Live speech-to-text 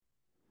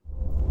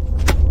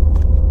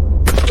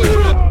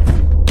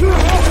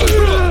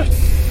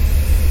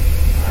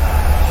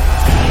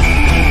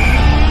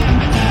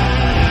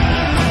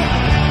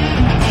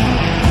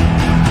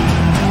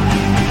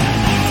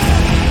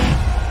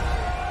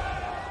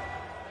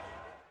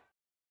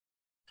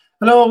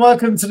Hello and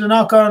welcome to the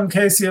Knock On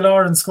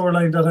KCLR and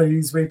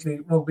Scoreline.ie's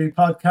weekly rugby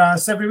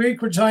podcast. Every week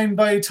we're joined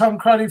by Tom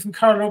Crowley from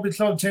Carlow Rugby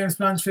Club, James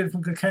Blanchfield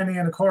from Kilkenny,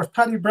 and of course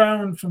Paddy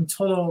Brown from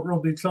Tullow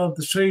Rugby Club,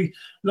 the three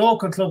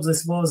local clubs, I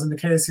suppose, in the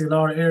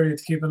KCLR area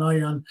to keep an eye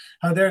on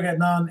how they're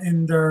getting on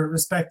in their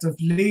respective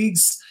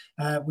leagues.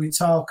 We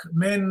talk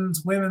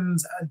men's,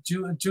 women's,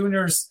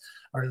 juniors,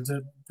 or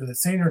the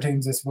senior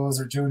teams, I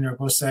suppose, are junior,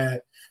 but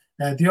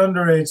the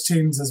underage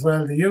teams as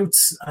well, the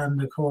youths,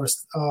 and of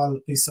course, all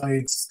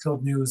besides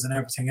club news and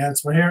everything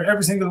else. We're here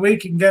every single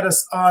week. You can get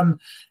us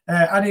on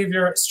any of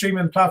your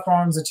streaming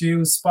platforms that you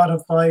use,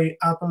 Spotify,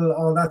 Apple,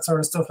 all that sort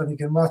of stuff, and you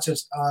can watch it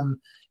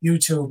on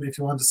YouTube if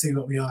you want to see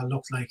what we all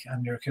look like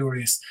and you're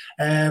curious.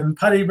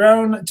 Paddy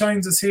Brown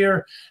joins us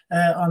here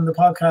on the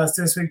podcast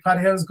this week.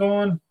 Paddy, how's it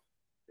going?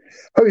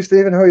 How are you,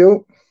 Stephen? How are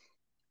you?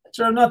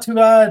 Sure, not too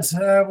bad.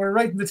 We're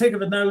right in the thick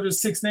of it now. There's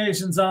Six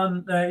Nations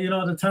on.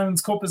 The Towns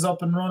Cup is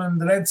up and running.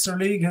 The Leinster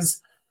League is.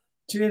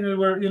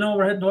 We're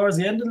heading towards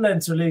the end of the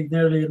Leinster League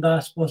nearly in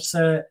that, but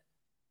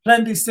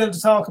plenty still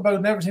to talk about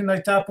and everything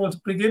like that.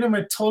 But beginning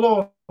with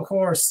Tullow, of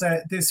course,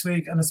 this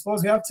week, and I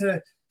suppose we have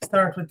to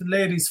start with the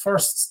ladies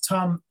first.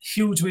 Tom,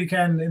 huge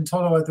weekend in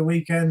Tullow at the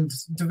weekend.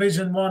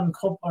 Division 1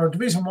 Cup or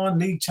Division 1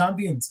 League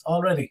champions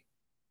already.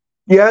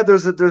 Yeah,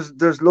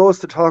 there's loads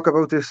to talk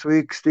about this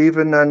week,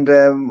 Stephen, and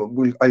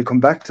I'll come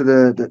back to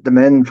the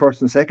men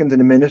first and second in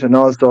a minute, and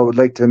also I would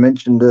like to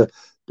mention the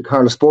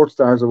Carlow Sports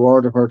Stars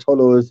Award, where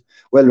Tullow is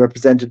well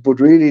represented. But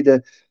really,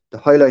 the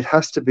highlight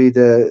has to be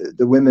the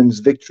women's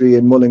victory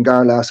in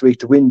Mullingar last week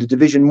to win the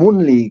Division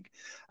 1 League,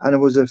 and it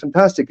was a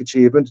fantastic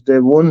achievement. They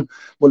won.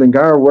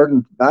 Mullingar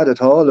weren't bad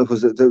at all. It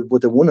was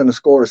but they won on a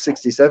score of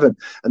 67,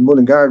 and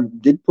Mullingar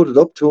did put it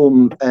up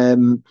to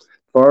them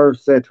for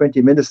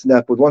 20 minutes in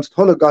that, but once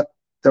Tullow got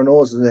their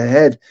noses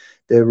ahead,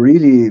 they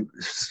really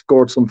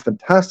scored some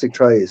fantastic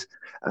tries,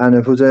 and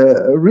it was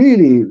a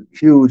really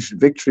huge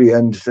victory,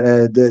 and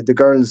the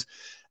girls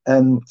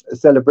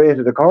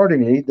celebrated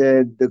accordingly.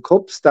 The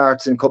cup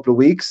starts in a couple of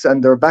weeks,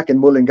 and they're back in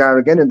Mullingar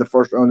again in the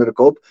first round of the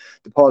cup,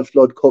 the Paul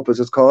Flood Cup as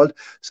it's called.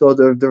 So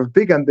there are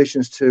big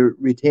ambitions to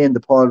retain the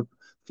Paul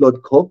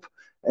Flood Cup.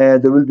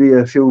 There will be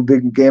a few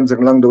big games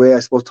along the way.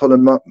 I suppose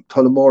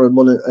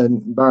Tullamore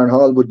and Barn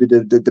Hall would be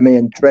the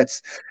main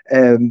threats,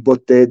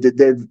 but they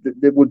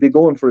would be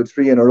going for a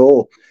 3 in a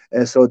row.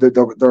 So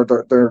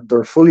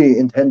they're fully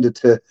intended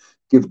to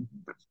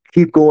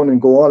keep going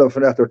and go all over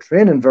that. They're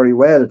training very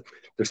well.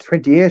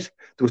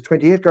 There was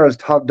 28 girls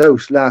topped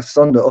out last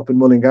Sunday up in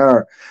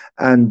Mullingar,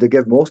 and they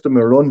gave most of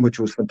them a run, which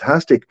was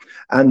fantastic.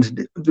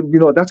 And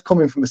that's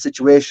coming from a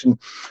situation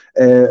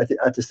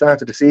at the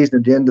start of the season,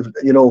 at the end of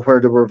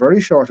where they were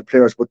very short of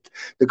players, but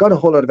they got a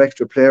whole lot of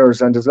extra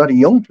players, and there's a lot of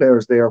young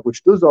players there,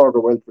 which does augur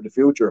well for the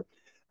future.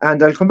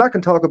 And I'll come back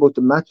and talk about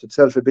the match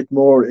itself a bit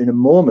more in a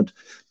moment,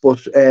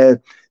 but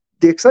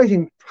the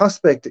exciting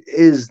prospect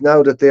is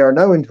now that they are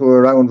now into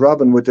a round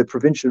robin with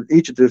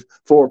each of the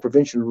 4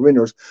 provincial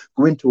winners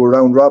go into a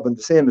round robin,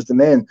 the same as the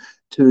men,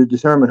 to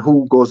determine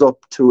who goes up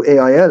to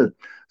AIL.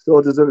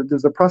 So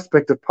there's a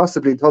prospect of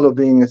possibly Tullow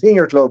being a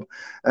senior club,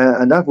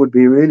 and that would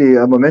be really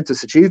a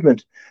momentous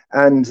achievement.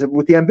 And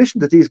with the ambition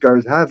that these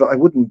girls have, I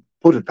wouldn't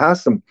put it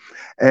past them.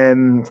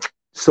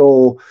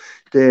 So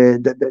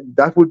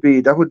that would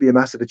be a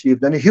massive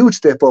achievement and a huge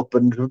step up,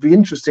 and it would be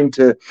interesting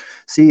to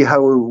see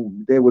how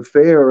they would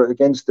fare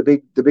against the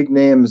big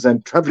names,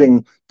 and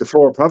travelling the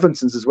 4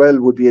 provinces as well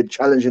would be a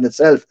challenge in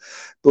itself,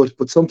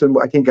 but something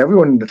I think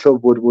everyone in the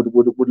club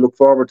would look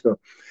forward to.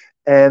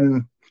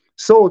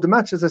 So the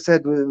match, as I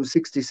said, was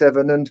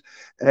 67, and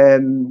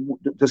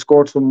they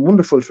scored some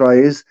wonderful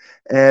tries.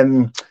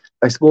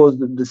 I suppose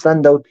the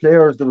standout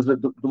players, there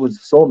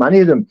was so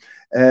many of them.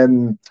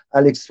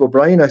 Alex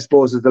O'Brien, I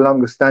suppose, is the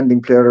longest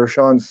standing player,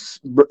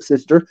 Sean's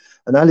sister,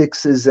 and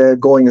Alex is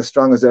going as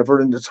strong as ever,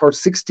 and it's her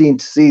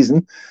 16th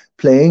season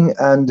playing,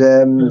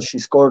 and she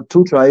scored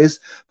 2 tries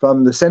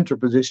from the centre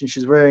position.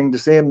 She's wearing the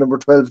same number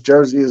 12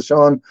 jersey as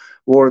Sean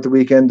wore at the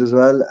weekend as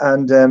well,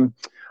 and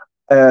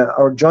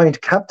our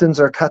joint captains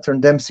are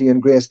Catherine Dempsey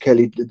and Grace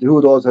Kelly. The 2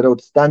 of those had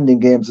outstanding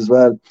games as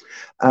well.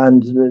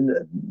 And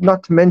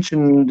not to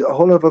mention a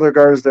whole lot of other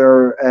girls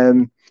there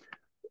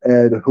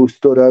who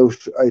stood out.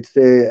 I'd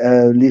say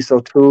Lisa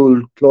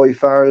O'Toole, Chloe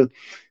Farrell,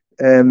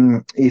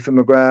 Aoife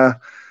McGrath.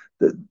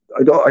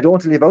 I don't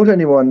want to leave out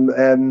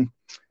anyone.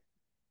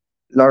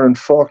 Lauren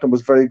Faulkner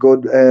was very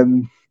good.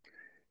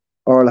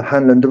 Orla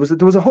Hanlon. There was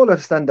a whole lot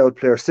of standout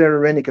players. Sarah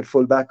Rennick at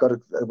full back got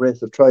a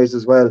race of tries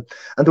as well,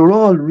 and they were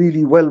all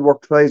really well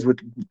worked tries with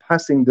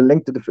passing the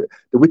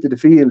width of the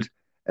field.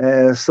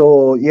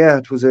 So yeah,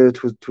 it was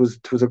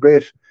a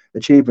great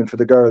achievement for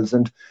the girls,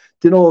 and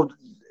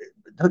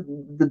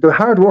the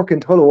hard work in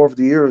Tullow over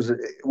the years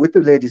with the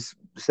ladies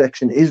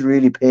section is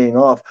really paying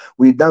off.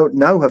 We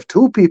now have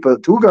 2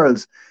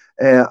 girls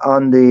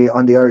on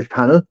the Irish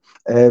panel.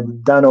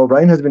 Dan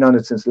O'Brien has been on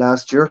it since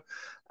last year.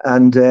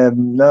 And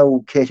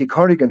now Katie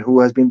Corrigan,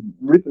 who has been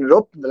ripping it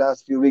up in the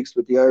last few weeks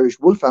with the Irish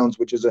Wolfhounds,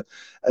 which is a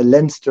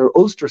Leinster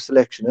Ulster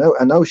selection.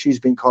 And now she's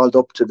been called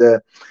up to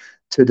the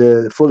to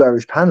the full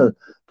Irish panel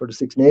for the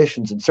Six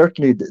Nations, and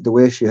certainly the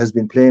way she has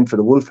been playing for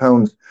the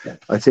Wolfhounds,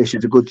 I'd say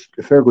she's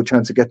a fair good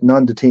chance of getting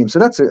on the team. So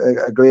that's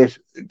a great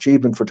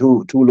achievement for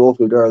two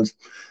local girls.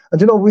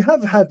 And we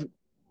have had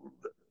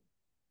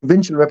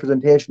provincial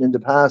representation in the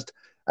past.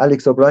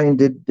 Alex O'Brien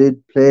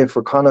did play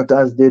for Connacht,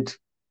 as did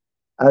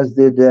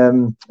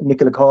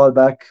Nicola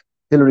Callback,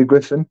 Hilary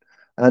Griffin,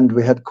 and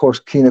we had, of course,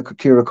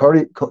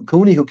 Kira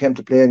Cooney, who came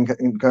to play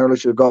in Carlow.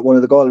 She got one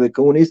of the Galway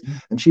Coonies,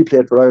 and she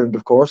played for Ireland,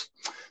 of course.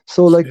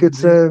 So,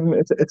 it's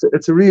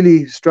a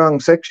really strong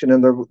section,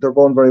 and they're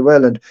going very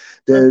well. And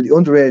the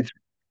underage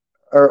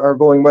are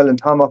going well. And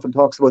Tom often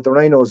talks about the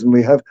Rhinos, and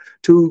we have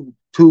two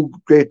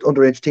great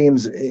underage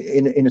teams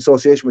in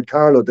association with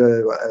Carlow,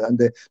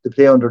 they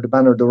play under the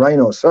banner of the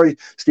Rhinos. Sorry,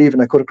 Stephen,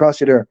 I cut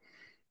across you there.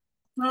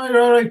 No,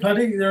 you're all right,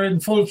 Paddy. You're in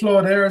full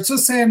flow there. It's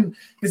just saying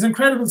it's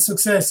incredible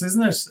success,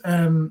 isn't it?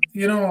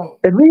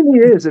 It really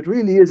is. It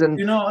really is, and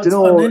it's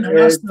an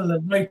international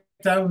right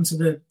down to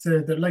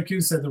the like you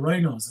said, the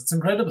Rhinos. It's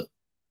incredible.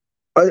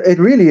 It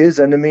really is,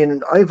 and I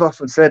mean, I've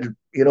often said,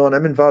 and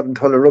I'm involved in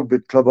Tullow Rugby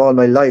Club all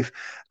my life,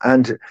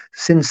 and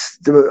since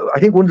I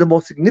think one of the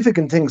most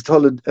significant things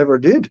Tullow ever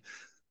did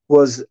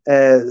was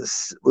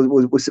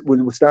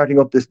starting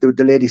up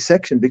the ladies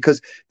section,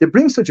 because they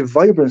bring such a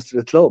vibrance to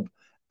the club.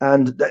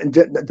 And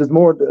there's a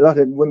lot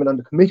of women on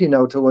the committee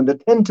now too, and they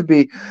tend to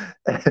be.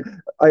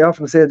 I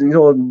often say that,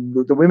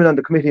 the women on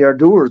the committee are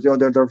doers.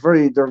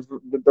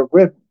 They're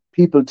great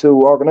people to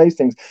organise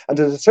things, and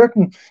there's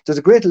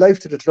a great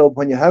life to the club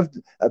when you have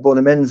both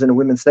a men's and a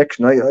women's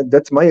section.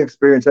 That's my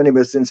experience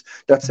anyway since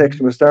that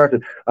section was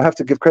started. I have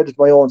to give credit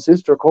to my own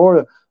sister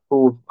Cora,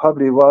 who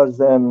probably was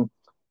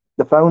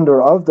the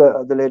founder of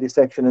the ladies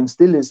section and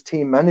still is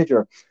team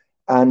manager,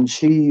 and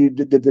she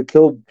the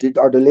club did,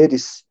 or the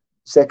ladies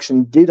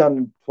section did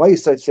on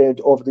twice, I'd say,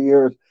 over the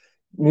years,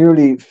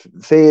 nearly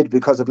fade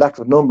because of lack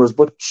of numbers,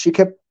 but she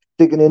kept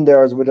digging in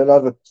there with a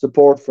lot of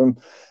support from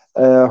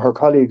her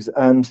colleagues,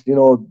 and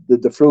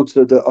the fruits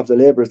of the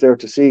labour is there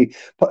to see.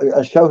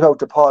 A shout out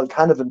to Paul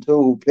Canavan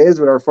too, who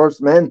plays with our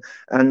first men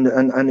and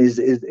is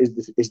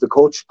the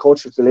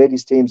coach of the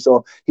ladies team,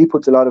 so he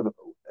puts a lot of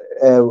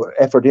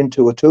effort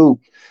into it too.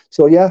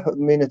 So yeah, I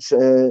mean, it's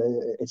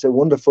a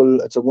wonderful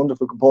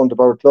component of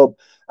our club,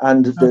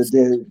 and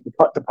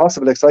the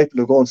possible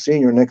excitement of going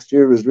senior next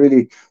year is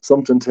really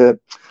something to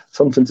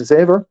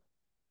savour.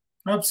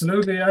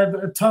 Absolutely.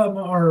 Tom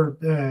or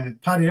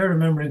Paddy, I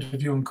remember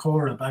interviewing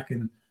Cora back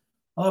in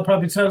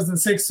probably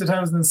 2006,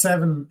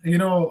 2007.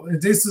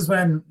 This is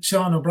when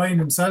Sean O'Brien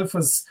himself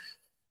was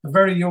a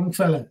very young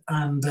fella,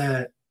 and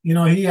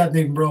he hadn't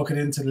even broken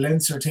into the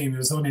Leinster team. He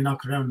was only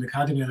knocking around the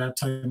academy at that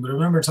time. But I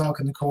remember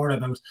talking to Cora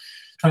about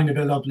trying to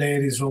build up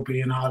ladies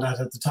rugby and all that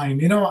at the time,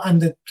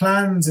 and the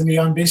plans and the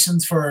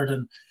ambitions for it.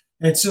 And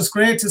it's just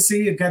great to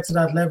see it get to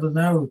that level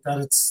now, that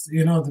it's,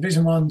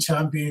 Division 1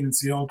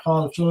 champions,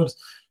 Paul Flood,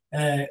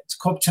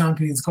 cup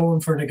champions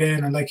going for it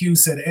again. And like you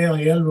said,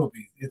 AIL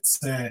rugby,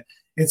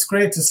 it's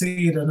great to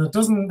see it. And it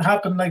doesn't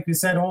happen, like we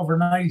said,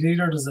 overnight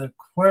either. There's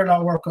quite a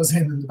lot of work goes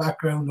in the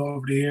background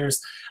over the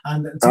years.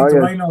 And I think the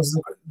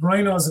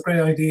Rhinos is a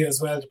great idea as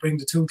well, to bring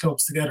the two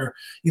clubs together,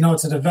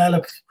 to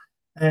develop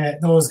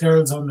those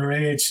girls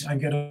underage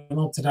and get them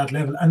up to that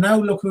level. And now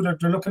look who they're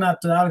looking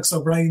at, the Alex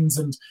O'Briens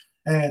and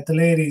the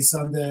ladies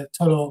on the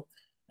Tullow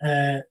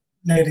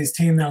ladies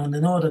team now, and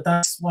they know that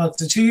that's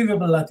what's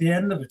achievable at the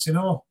end of it,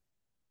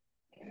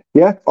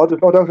 Yeah,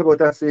 there's no doubt about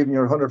that, Stephen.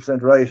 You're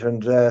 100% right,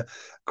 and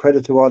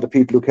credit to all the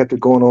people who kept it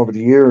going over the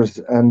years.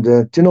 And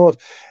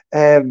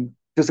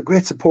there's a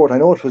great support. I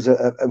know it was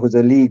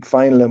a league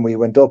final, and we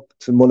went up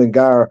to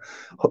Mullingar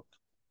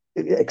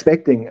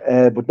expecting,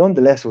 but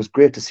nonetheless, it was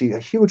great to see a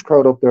huge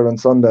crowd up there on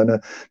Sunday, and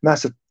a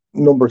massive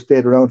number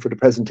stayed around for the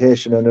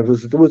presentation, and there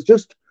was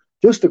just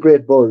a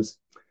great buzz.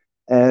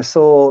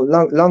 So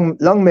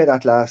long may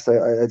that last,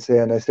 I'd say,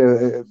 and I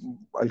say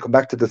I'll come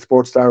back to the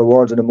Sports Star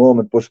Awards in a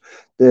moment, but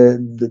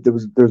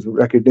there's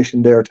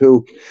recognition there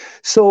too.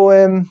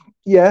 So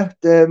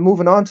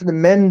moving on to the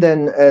men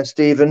then,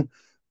 Stephen,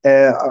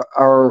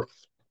 our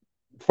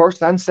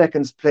first and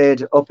seconds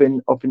played up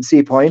in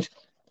Seapoint,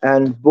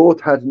 and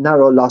both had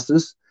narrow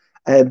losses.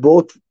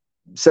 Both,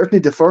 certainly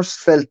the first,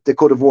 felt they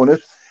could have won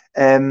it.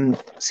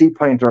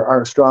 Seapoint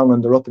are strong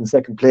and they're up in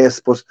second place,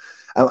 but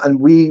and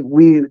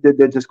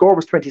the score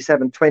was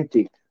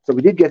 27-20, so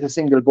we did get a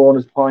single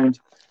bonus point,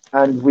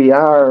 and we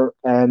are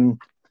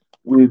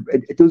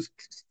it does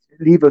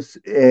leave us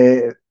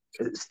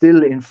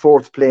still in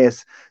fourth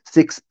place,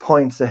 6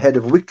 points ahead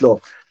of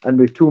Wicklow, and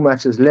we've 2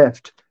 matches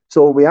left.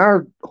 So we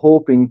are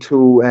hoping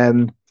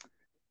to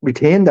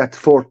retain that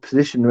fourth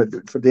position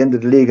for the end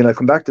of the league, and I'll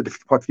come back to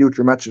what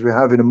future matches we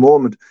have in a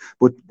moment.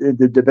 But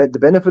the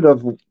benefit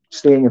of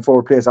staying in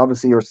fourth place,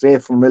 obviously you're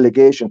safe from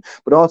relegation,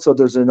 but also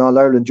there's an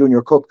All-Ireland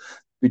Junior Cup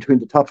between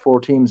the top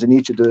 4 teams in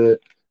each of the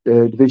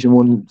Division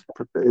 1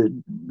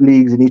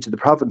 leagues in each of the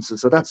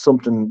provinces. So that's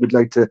something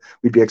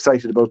we'd be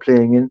excited about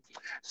playing in.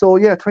 So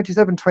yeah,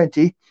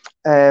 27-20.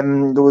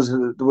 There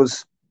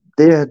was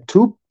they had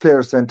 2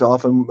 players sent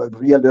off and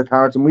yellow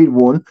cards, and we'd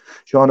won.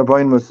 Sean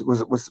O'Brien was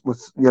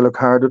yellow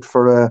carded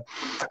for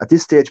at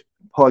this stage.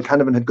 Paul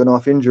Canavan had gone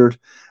off injured,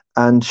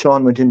 and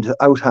Sean went into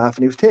out half,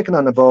 and he was taken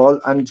on the ball,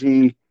 and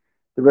the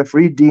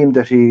referee deemed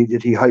that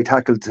he high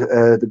tackled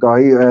the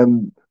guy.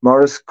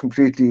 Morris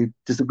completely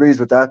disagrees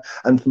with that,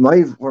 and from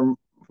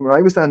where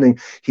I was standing,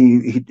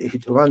 he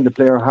took on the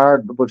player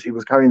hard, but he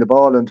was carrying the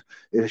ball, and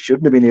it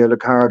shouldn't have been a yellow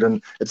card,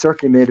 and it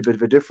certainly made a bit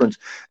of a difference.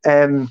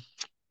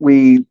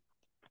 We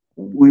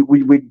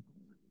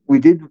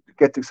did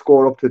get the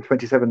score up to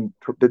 27.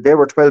 They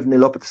were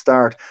 12-0 up at the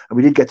start, and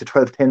we did get to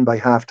 12-10 by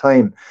half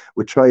time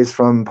with tries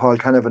from Paul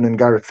Canavan and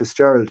Gareth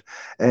Fitzgerald.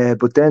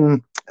 But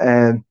then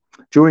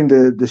during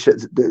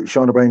the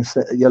Sean O'Brien's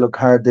yellow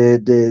card,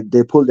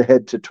 they pulled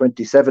ahead to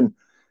 27.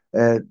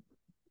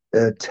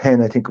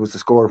 10, I think was the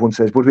score at one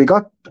stage, but we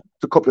got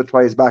a couple of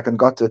tries back and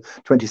got to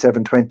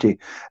 27-20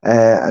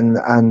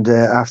 and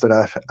after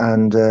that,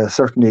 and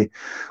certainly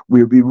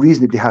we'll be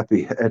reasonably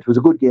happy. It was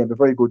a good game, a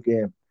very good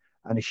game,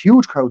 and a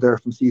huge crowd there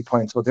from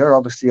Seapoint, so they're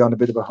obviously on a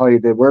bit of a high.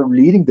 They were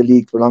leading the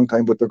league for a long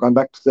time, but they're gone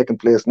back to second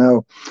place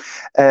now.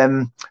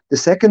 The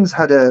seconds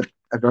had a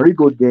very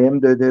good game.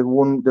 They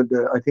won,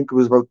 I think it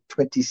was about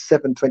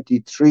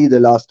 27-23 they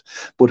lost,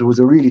 but it was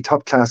a really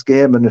top-class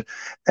game, and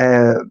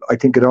I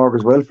think it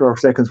augurs well for our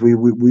seconds. We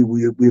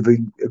have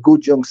a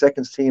good young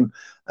seconds team,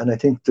 and I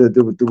think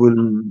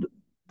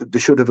they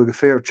should have a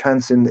fair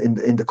chance in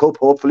the cup.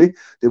 Hopefully,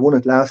 they won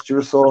it last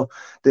year, so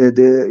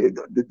we're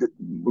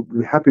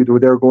happy with where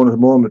they're going at the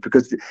moment,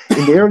 because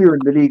earlier in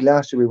the league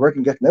last year we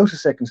weren't getting out of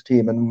seconds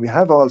team, and we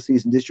have all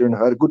season this year and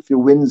had a good few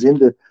wins in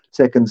the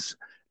seconds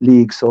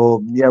league.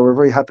 So yeah, we're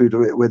very happy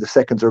with where the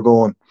seconds are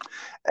going.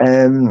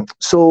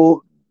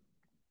 So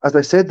as I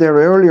said there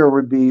earlier,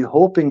 we'd be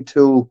hoping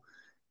to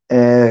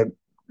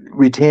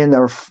retain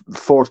our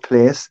fourth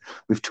place.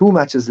 We've 2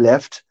 matches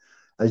left.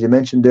 As you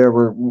mentioned there,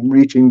 we're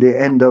reaching the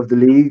end of the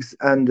leagues,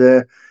 and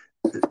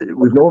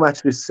we've no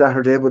match this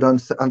Saturday, but on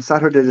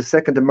Saturday the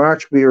 2nd of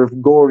March we are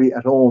Gorey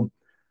at home,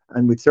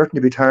 and we'd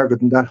certainly be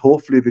targeting that,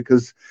 hopefully,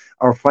 because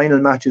our final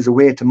match is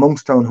away to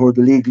Monkstown, who are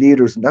the league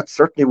leaders, and that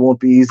certainly won't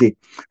be easy.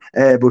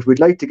 But we'd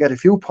like to get a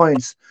few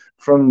points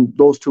from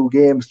those 2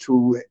 games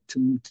to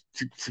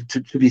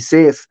be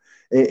safe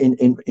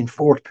in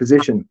fourth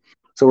position.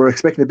 So we're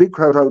expecting a big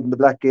crowd out in the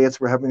Black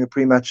Gates. We're having a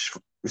pre-match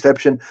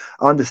reception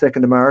on the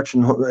 2nd of March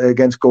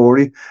against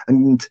Gorey,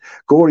 and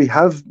Gorey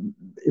have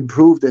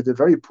improved at a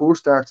very poor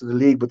start to the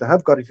league, but they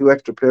have got a few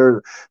extra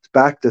players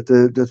back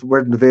that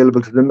weren't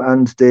available to them,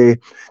 and they've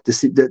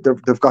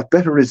got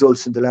better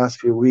results in the last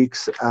few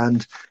weeks,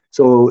 and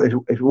so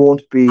it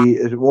won't be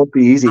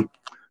easy.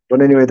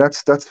 But anyway,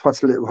 that's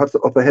what's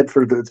up ahead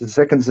for the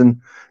seconds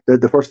and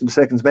the first and the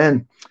seconds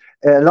men.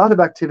 A lot of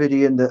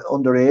activity in the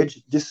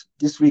underage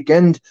this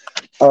weekend.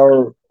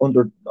 Our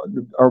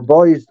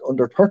boys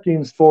under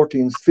 13s,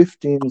 14s,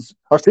 15s,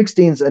 or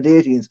 16s and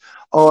 18s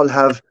all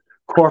have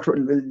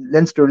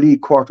Leinster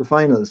League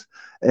quarterfinals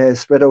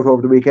spread out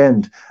over the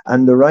weekend,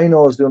 and the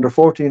Rhinos, the under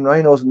 14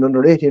 Rhinos and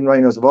under 18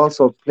 Rhinos, have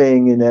also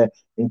playing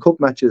in cup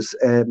matches,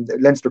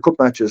 Leinster Cup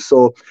matches.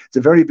 So it's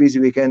a very busy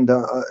weekend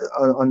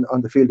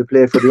on the field of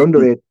play for the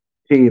under 8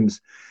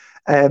 teams.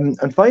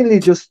 And finally,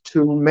 just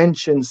to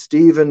mention,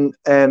 Stephen,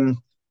 a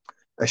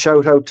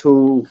shout out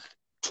to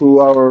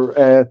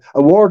our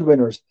award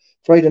winners.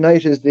 Friday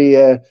night is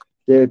the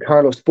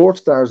Carlow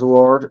Sports Stars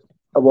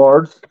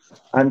Awards,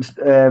 and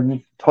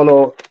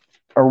Tullow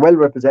are well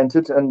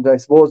represented, and I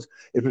suppose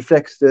it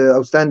reflects the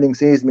outstanding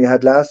season we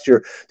had last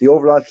year. The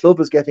overall club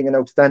is getting an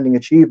outstanding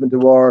achievement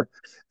award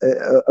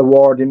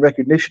in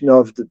recognition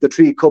of the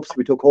 3 cups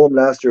we took home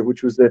last year,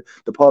 which was the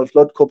Paul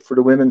Flood Cup for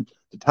the women,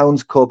 the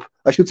Towns Cup,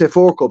 I should say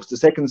 4 cups, the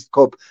Seconds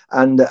Cup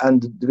and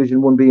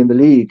Division 1B in the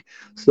league.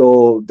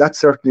 So that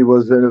certainly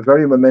was a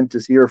very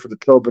momentous year for the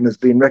club, and has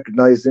been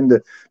recognised in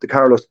the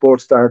Carlow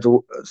Sports Star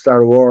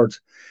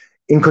Awards.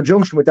 In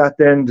conjunction with that,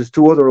 then, there's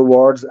 2 other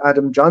awards.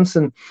 Adam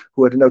Johnson,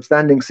 who had an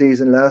outstanding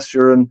season last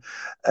year and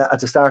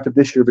at the start of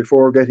this year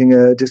before getting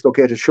a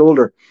dislocated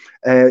shoulder,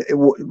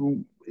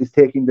 is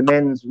taking the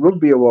Men's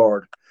Rugby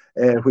Award,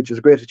 which is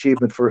a great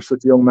achievement for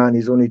such a young man.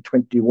 He's only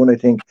 21, I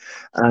think,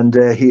 and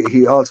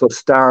he also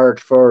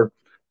starred for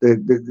the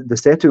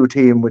Setu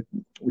team with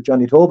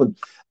Johnny Tobin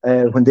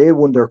when they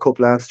won their cup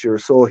last year.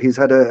 So he's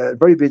had a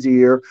very busy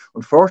year.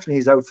 Unfortunately,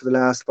 he's out for the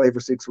last 5 or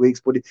 6 weeks,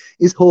 but he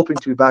is hoping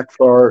to be back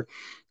for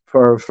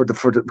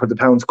the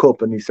Towns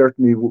Cup, and we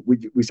certainly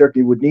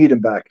would need him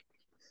back.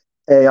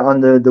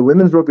 On the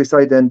women's rugby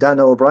side, then,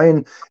 Dana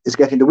O'Brien is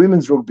getting the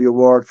Women's Rugby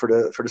Award for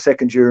the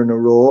 2nd year in a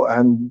row,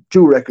 and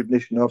due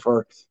recognition of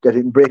her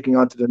breaking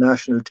onto the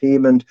national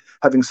team and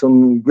having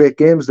some great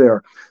games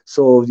there.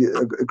 So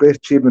a great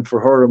achievement for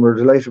her, and we're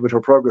delighted with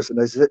her progress. And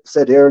as I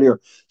said earlier,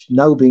 she's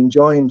now being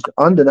joined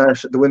on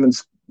the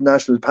women's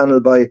national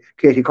panel by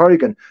Katie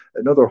Corrigan,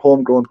 another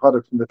homegrown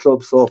product from the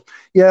club. So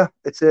yeah,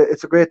 it's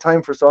a great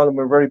time for us all, and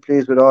we're very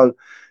pleased with all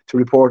to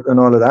report and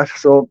all of that.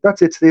 So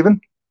that's it,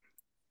 Stephen.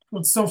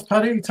 Good stuff,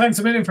 Paddy. Thanks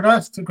a million for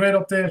that. It's a great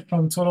update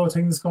from Tullow.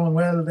 Things going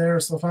well there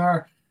so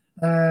far.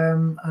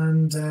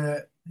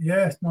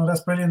 Yeah, no,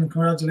 that's brilliant.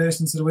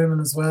 Congratulations to the women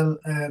as well,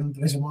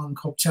 Division 1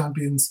 Cup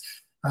champions.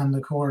 And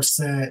of course,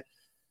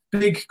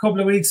 big couple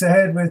of weeks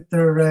ahead with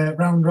their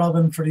round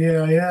robin for the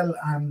AIL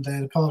and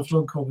the Paul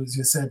Flood Cup, as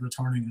you said,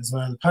 returning as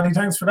well. Paddy,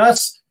 thanks for that.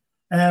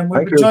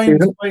 We've been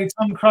joined by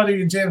Tom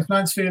Crotty and James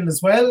Blanchfield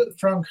as well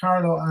from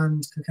Carlow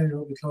and Kilkenny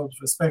Rugby clubs,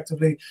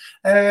 respectively.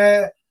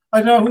 I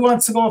don't know who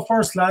wants to go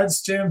first,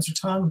 lads, James or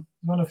Tom.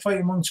 You want to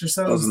fight amongst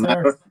yourselves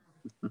there?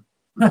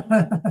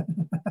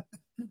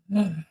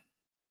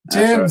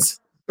 James.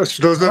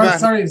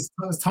 Sorry, is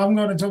Tom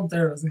going to jump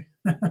there, is he?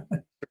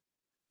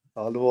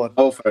 All the one.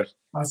 Go for it.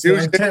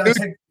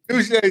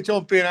 Usually I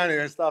jump in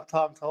anyway and stop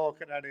Tom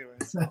talking anyway.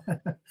 So.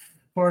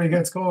 Before he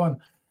gets going.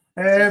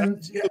 We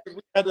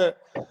had a,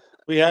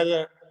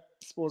 I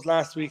suppose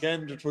last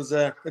weekend, it was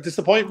a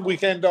disappointing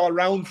weekend all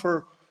round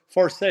for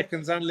first,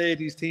 seconds and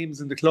ladies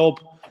teams in the club.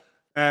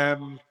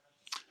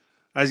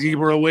 As you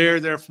were aware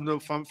there from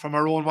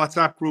our own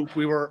WhatsApp group,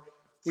 we were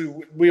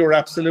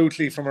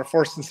absolutely, from our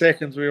first and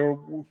seconds, we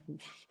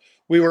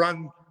were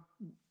on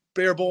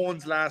bare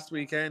bones last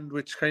weekend,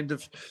 which kind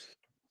of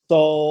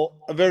saw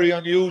a very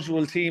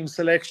unusual team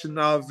selection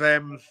of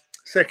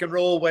second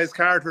row, Wes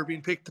Carter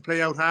being picked to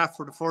play out half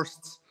for the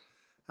firsts.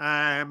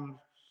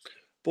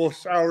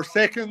 But our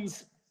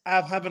seconds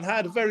haven't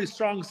had a very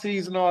strong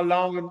season all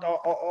along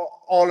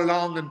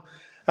and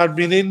have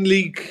been in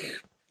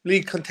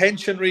league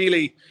contention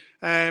really.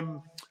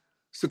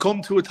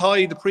 Succumbed to a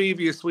tie the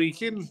previous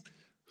week in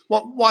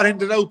what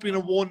ended up being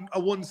a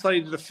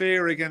one-sided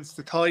affair against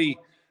the tie.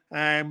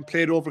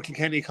 Played over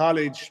Kilkenny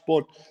College,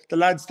 but the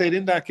lads stayed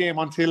in that game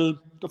until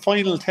the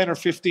final 10 or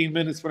 15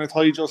 minutes when a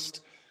tie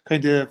just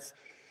kind of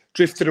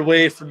drifted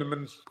away from them,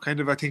 and kind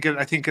of I think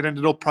it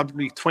ended up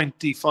probably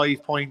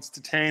 25 points to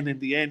 10 in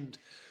the end.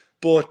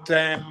 But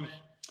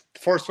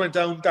first went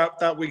down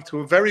that week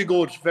to a very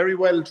good, very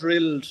well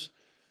drilled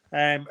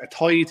a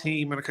tie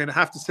team, and I kind of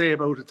have to say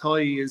about a tie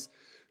is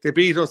they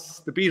beat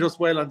us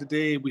well on the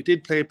day. We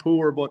did play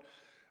poor, but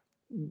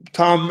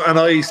Tom and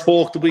I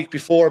spoke the week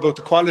before about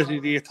the quality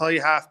of the tie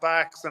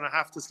half-backs, and I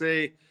have to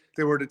say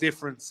they were the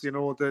difference. You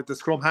know, the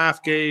scrum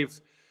half gave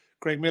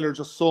Craig Miller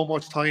just so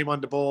much time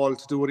on the ball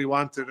to do what he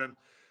wanted, and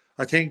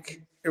I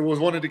think it was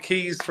one of the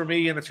keys for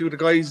me and a few of the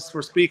guys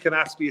were speaking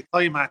after the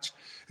tie match.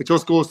 It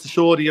just goes to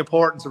show the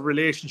importance of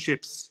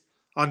relationships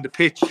on the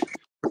pitch,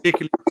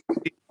 particularly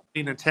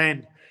 9 and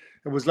 10.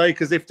 It was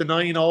like as if the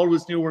 9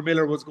 always knew where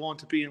Miller was going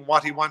to be and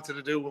what he wanted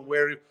to do and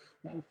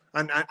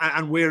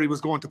where he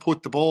was going to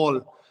put the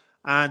ball,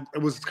 and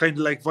it was kind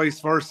of like vice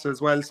versa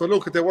as well. So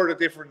look, they were the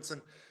difference,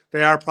 and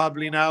they are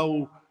probably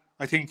now,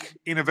 I think,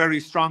 in a very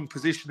strong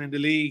position in the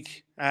league.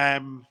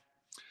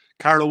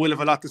 Carlow will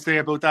have a lot to say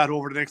about that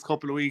over the next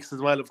couple of weeks as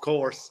well, of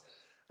course.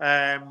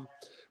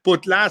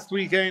 But last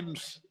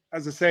weekend,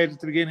 as I said at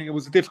the beginning, it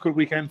was a difficult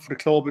weekend for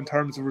the club in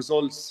terms of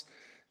results.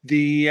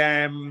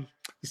 The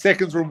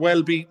seconds were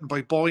well beaten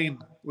by Boyne,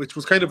 which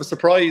was kind of a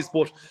surprise,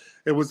 but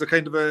it was a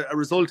kind of a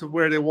result of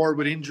where they were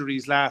with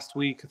injuries last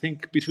week. I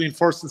think between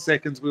first and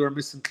seconds, we were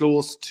missing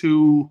close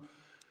to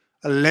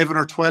 11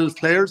 or 12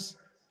 players,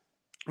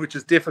 which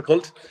is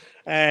difficult.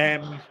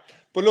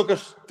 But look,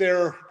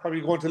 they're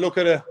probably going to look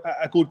at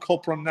a good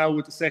cup run now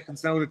with the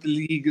seconds, now that the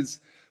league is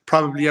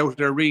probably out of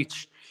their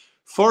reach.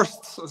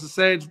 First, as I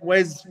said,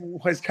 Wes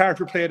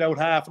Carter played out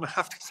half, and I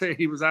have to say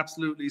he was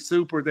absolutely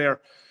super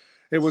there.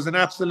 It was an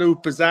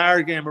absolute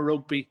bizarre game of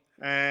rugby.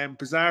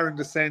 Bizarre in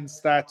the sense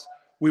that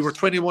we were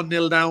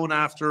 21-0 down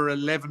after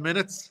 11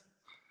 minutes.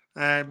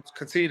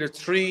 Conceded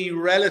 3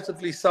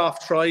 relatively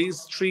soft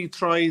tries, 3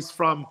 tries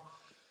from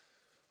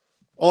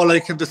all I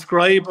can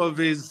describe of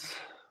his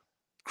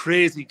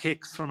crazy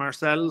kicks from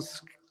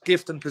ourselves,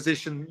 gift and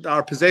possession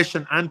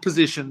and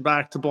position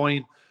back to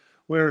Boyne,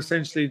 where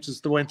essentially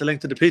just went the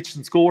length of the pitch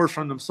and scored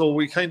from them. So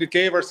we kind of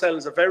gave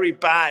ourselves a very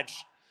bad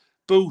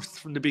boost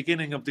from the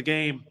beginning of the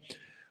game.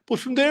 But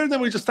from there,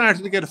 then we just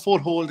started to get a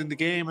foothold in the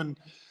game, and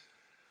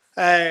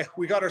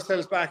we got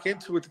ourselves back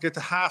into it to get the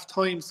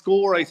half-time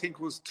score. I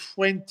think was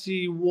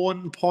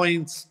 21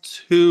 points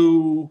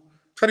to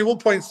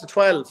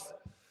 12.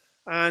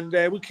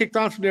 And we kicked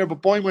on from there,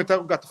 but Boyne went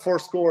out and got the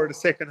first score of the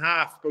second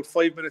half, about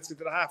 5 minutes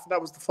into the half, and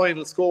that was the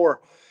final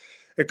score.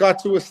 It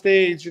got to a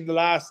stage in the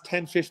last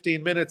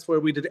 10-15 minutes where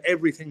we did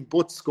everything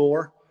but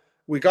score.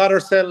 We got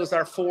ourselves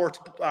our fourth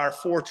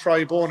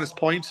try bonus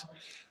point.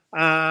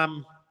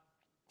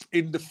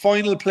 In the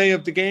final play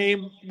of the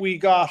game, we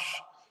got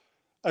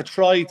a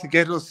try to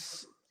get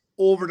us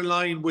over the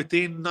line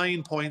within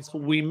 9 points,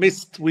 but we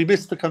missed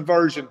the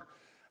conversion,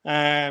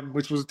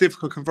 which was a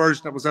difficult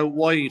conversion that was out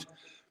wide.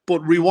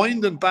 But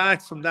rewinding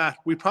back from that,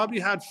 we probably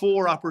had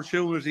 4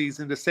 opportunities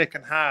in the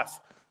second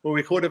half where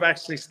we could have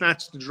actually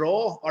snatched the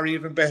draw, or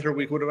even better,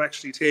 we could have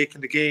actually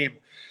taken the game.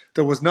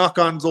 There was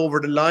knock-ons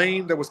over the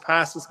line. There was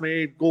passes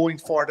made going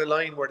for the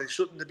line where they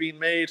shouldn't have been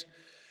made.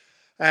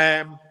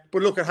 But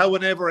look,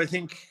 however, I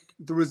think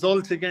the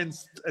result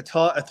against a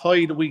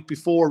tie the week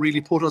before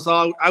really put us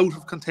out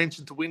of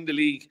contention to win the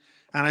league.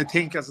 And I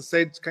think, as I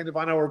said, kind of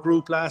on our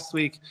group last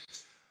week,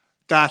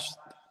 that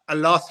a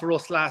loss for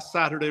us last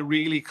Saturday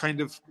really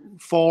kind of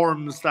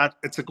forms that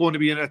it's going to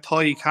be in a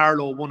tie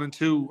Carlow 1 and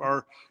 2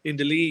 or in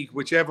the league,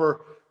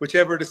 whichever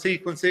the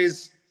sequence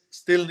is,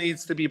 still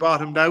needs to be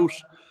bottomed out.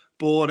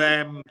 But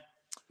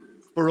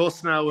for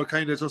us now, it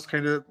kind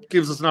of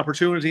gives us an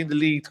opportunity in the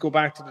league to go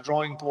back to the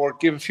drawing board,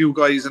 give a few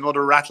guys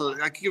another rattle,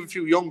 like give a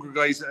few younger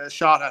guys a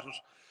shot at it,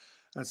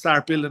 and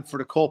start building for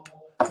the cup.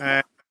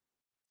 And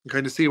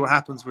kind of see what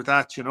happens with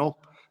that, you know.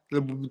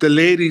 The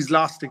ladies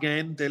lost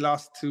again. They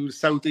lost to the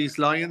Southeast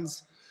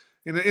Lions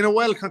in a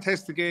well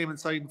contested game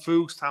inside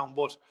Foogstown.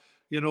 But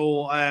you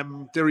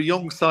know, they're a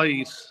young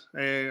side,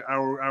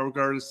 our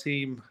girls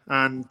team,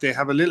 and they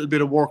have a little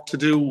bit of work to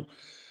do.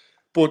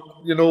 But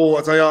you know,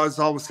 as I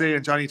always say,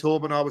 and Johnny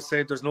Tobin always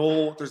said, there's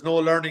no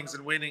learnings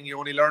in winning. You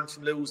only learn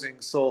from losing.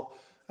 So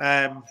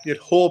you'd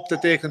hope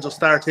that they can just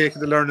start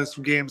taking the learnings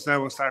from games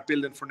now and start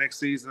building for next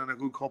season and a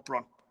good cup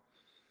run.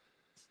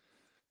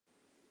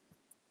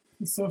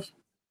 Good stuff.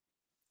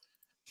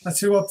 That's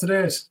you up to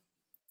date.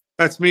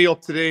 That's me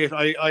up to date.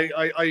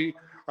 I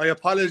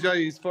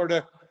apologise for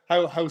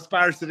how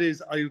sparse it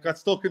is. I got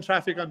stuck in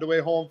traffic on the way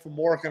home from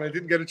work and I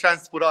didn't get a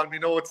chance to put all my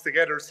notes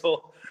together.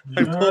 So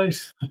all right.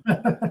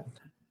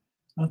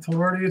 Not to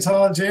worry at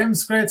all,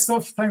 James. Great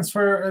stuff. Thanks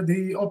for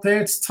the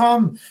updates.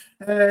 Tom,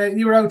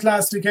 you were out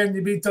last weekend.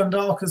 You beat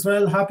Dundalk as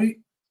well. Happy?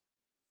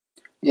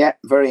 Yeah,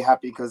 very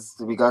happy because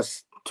we got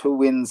 2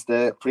 wins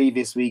the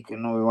previous week. You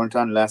know, we weren't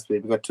on last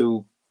week. We got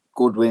 2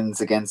 good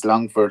wins against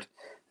Longford.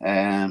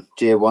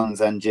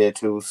 J1s and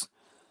J2s.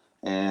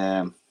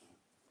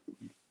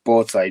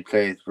 Both sides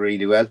played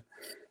really well.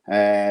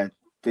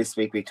 This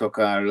week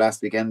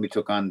last weekend we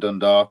took on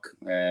Dundalk.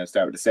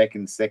 Start with the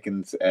second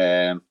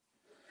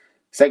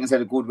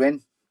had a good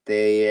win.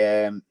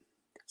 They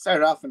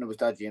started off and it was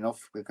dodgy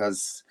enough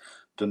because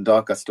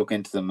Dundalk got stuck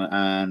into them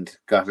and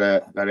got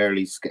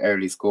early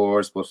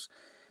scores, but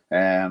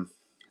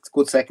it's a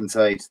good second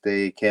side.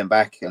 They came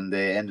back and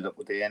they ended up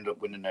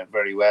winning it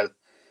very well.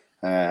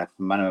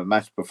 Man of a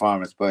match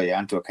performance by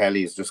Anto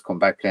Kelly has just come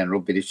back playing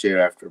rugby this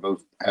year after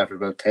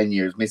about 10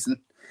 years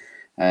missing.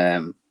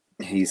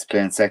 He's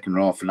playing second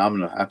row,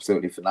 phenomenal,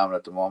 absolutely phenomenal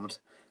at the moment.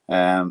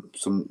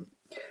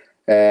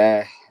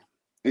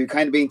 We've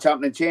kind of been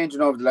chopping and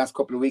changing over the last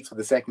couple of weeks with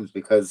the seconds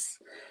because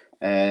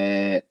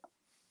I'm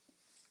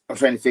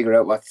trying to figure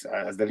out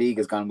as the league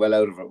has gone well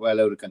out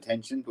of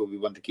contention, but we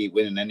want to keep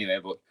winning anyway.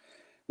 But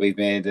we've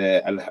made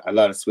a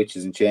lot of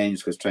switches and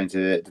changes because trying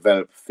to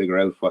figure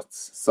out what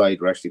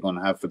side we're actually going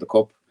to have for the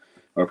cup.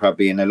 We're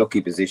probably in a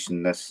lucky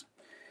position that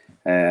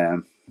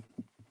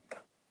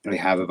we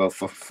have about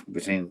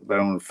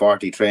around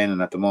 40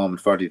 training at the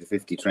moment, 40 to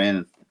 50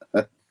 training.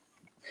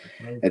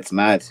 It's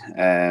mad.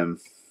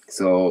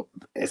 So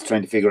it's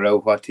trying to figure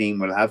out what team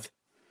we'll have.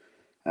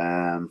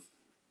 And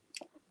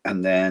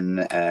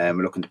then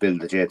we're looking to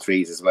build the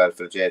J3s as well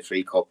for the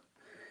J3 Cup.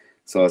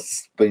 So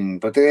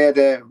but they had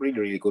a really,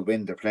 really good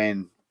win. They're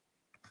playing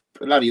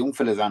a lot of young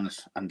fellas on it.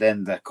 And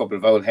then the couple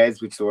of old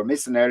heads, which they were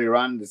missing earlier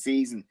on in the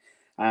season,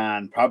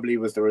 and probably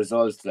was the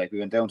result. Like we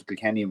went down to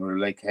Kilkenny and we were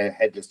like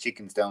headless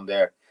chickens down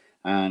there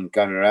and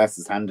got our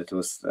asses handed to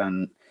us.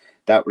 And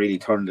that really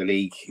turned the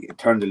league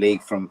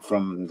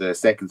from the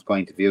seconds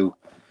point of view.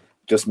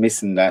 Just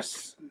missing that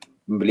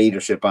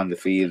leadership on the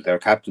field. Their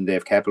captain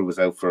Dave Keppel was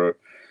out for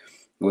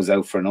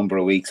a number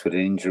of weeks with an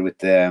injury with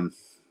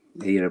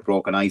he had a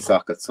broken eye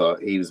socket, so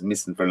he was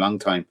missing for a long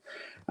time.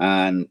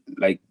 And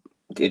like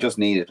it just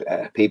needed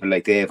people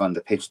like Dave on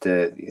the pitch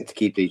to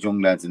keep these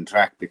young lads in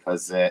track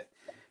because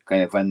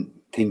kind of when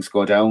things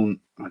go down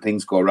or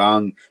things go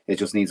wrong, it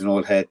just needs an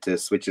old head to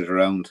switch it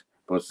around.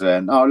 But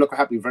no, look,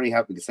 very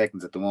happy the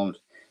seconds at the moment.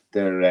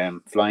 They're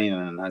flying,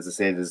 and as I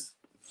say, there's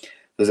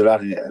a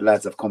lot of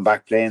lads have come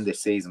back playing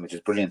this season, which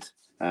is brilliant.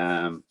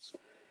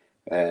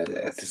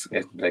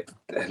 Like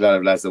a lot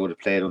of lads that would have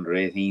played under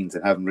 18s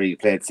and haven't really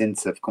played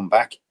since have come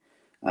back,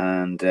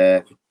 and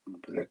we're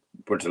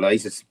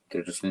delighted.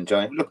 They're just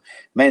enjoying. Look,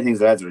 many things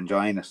the lads are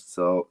enjoying it.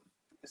 So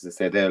as I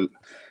say, they'll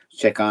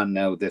check on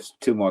now. There's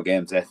 2 more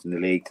games left in the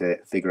league to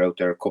figure out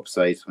their cup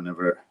side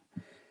whenever.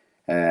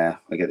 We're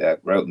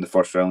out in the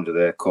first round of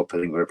the cup. I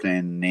think we're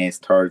playing Naas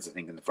thirds. I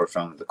think in the first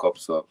round of the cup,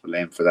 so we'll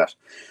aim for that.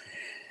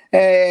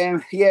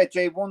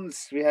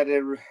 J1s, we had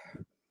a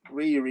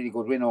really, really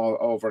good win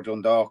over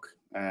Dundalk.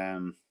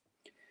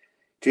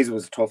 It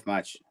was a tough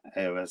match.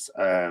 It was.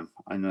 I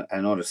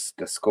noticed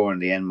the score in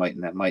the end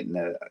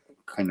mightn't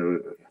kind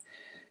of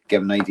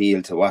give an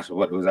idea to what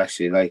it was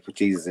actually like. But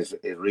Jesus,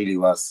 it really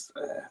was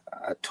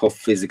a tough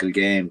physical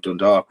game.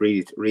 Dundalk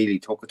really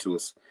took it to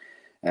us.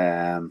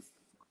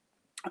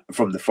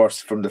 From the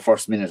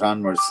first minute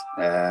onwards,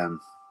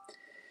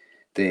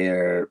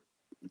 they're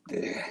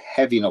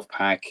heavy enough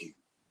pack,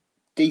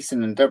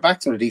 decent, and their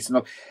backs are decent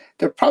enough.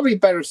 They're probably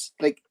better.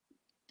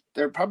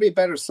 They're probably a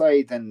better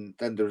side than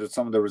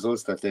some of the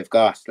results that they've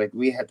got. Like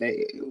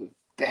they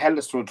held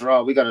us to a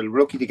draw. We got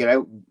lucky to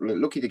get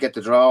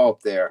the draw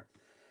up there.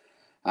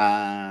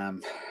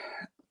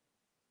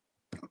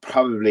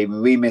 probably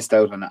we missed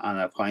out on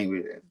a point.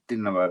 We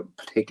didn't have a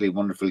particularly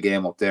wonderful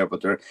game up there,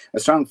 but they're a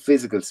strong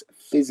physical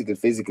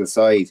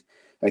side.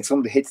 Like some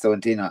of the hits that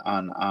went in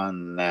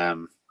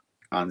on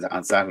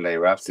Saturday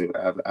were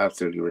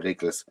absolutely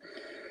ridiculous.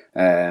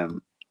 But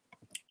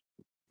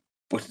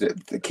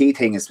the key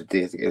thing is to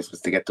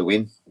get the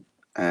win.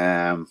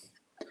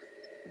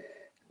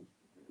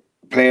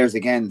 Players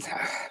again,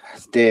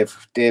 Dave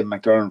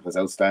McDermott was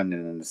outstanding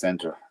in the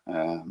centre,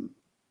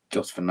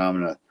 just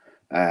phenomenal.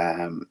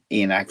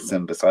 Ian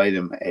Atkinson beside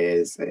him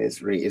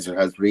has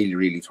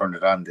really turned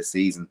it on this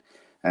season.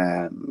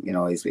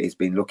 He's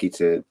been lucky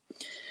to.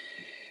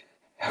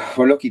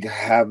 We're lucky to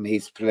have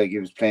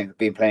him.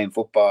 Been playing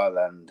football,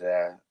 and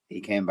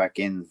he came back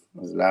in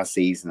last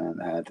season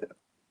and had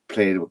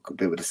played a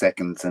bit with the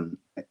seconds, and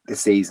this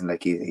season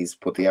he's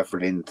put the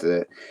effort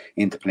into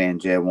playing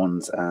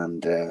J1s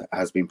and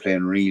has been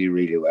playing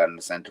really well in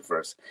the centre for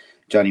us.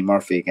 Johnny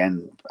Murphy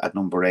again at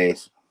number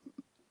 8,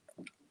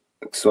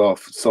 so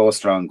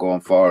strong going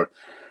forward.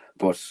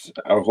 But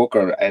our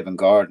hooker Evan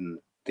Gordon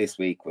this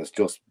week was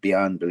just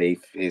beyond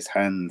belief. His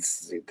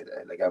hands,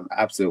 like an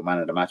absolute man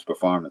of the match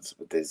performance.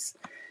 With this,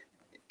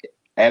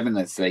 Evan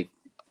is like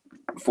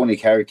funny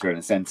character in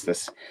a sense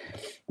that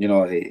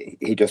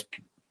he just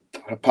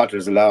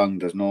potters along.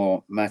 There's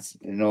no match,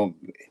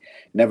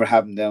 never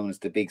have him down as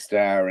the big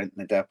star or anything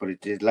like that. But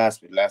it did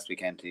last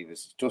weekend. He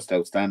was just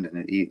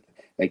outstanding.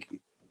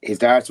 His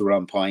darts were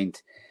on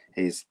point.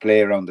 His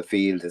play around the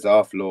field, his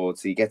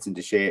offloads, he gets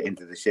into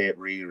the shape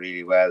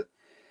really well.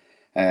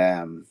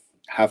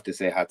 Have to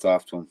say hats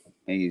off to him.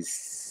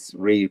 He's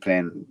really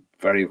playing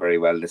very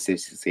well this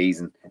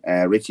season.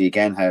 Richie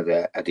again had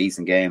a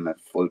decent game at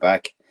full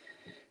back.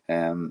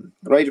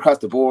 Right across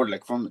the board,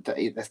 like from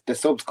the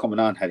subs coming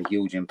on had a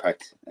huge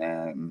impact.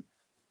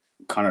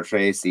 Conor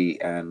Tracy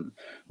and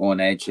Owen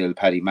Edgehill,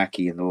 Paddy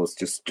Mackey, and those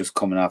just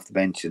coming off the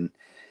bench, and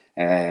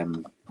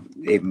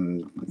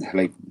even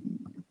like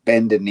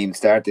Ben didn't even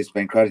start this.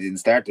 Ben Crowley didn't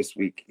start this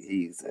week.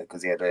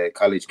 Because he had a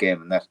college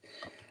game and that,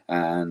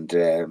 and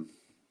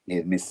he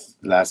had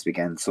missed last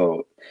weekend.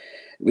 So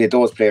we had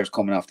those players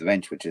coming off the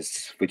bench, which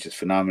is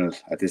phenomenal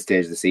at this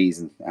stage of the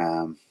season.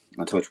 On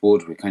touch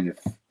wood, we kind of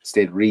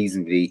stayed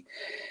reasonably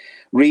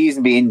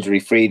injury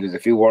free. There was a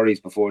few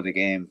worries before the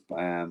game.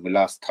 We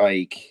lost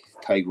Tyg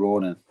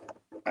Ronan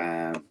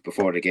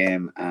before the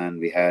game, and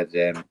we had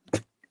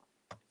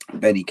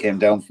Benny came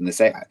down from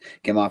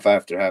came off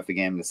after half a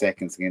game. The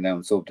seconds came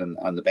down subbed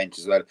on the bench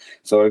as well.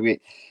 So I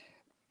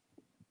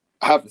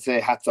have to say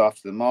hats off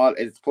to them all.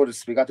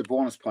 We got the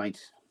bonus point.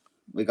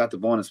 We got the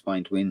bonus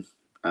point win,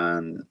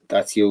 and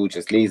that's huge.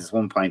 It leaves us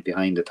 1 point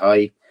behind the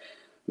tie.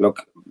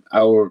 Look,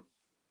 all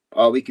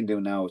we can do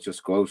now is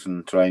just go out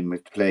and try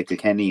and play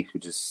Kilkenny,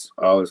 which is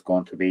always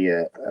going to be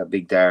a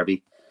big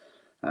derby.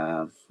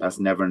 That's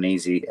never an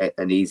easy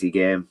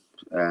game.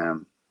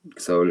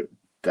 So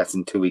that's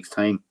in 2 weeks'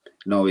 time.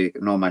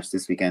 No match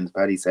this weekend,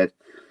 Paddy said.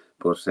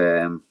 But we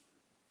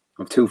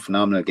have 2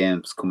 phenomenal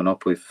games coming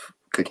up with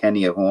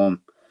Kilkenny at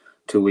home,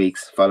 2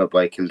 weeks, followed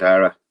by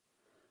Kildare.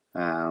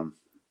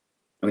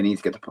 We need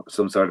to get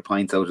some sort of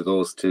points out of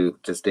those to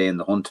stay in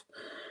the hunt.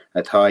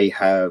 At high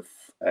have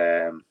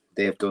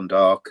they have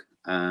Dundalk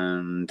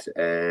and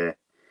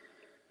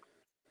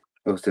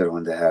what's the other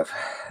one they have?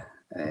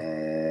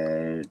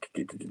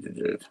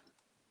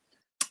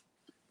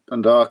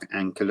 Dundalk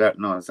and Kildare.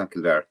 No, it's not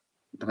Kildare.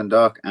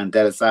 Dundalk and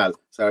De La Salle.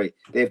 Sorry,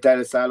 they have De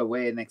La Salle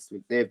away next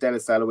week. They have De La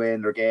Salle away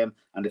in their game,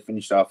 and they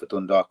finished off at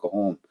Dundalk at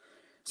home.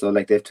 So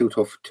like they have two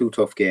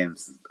tough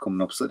games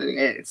coming up. So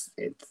it's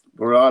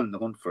we're all in the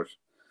hunt for it.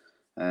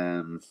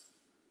 To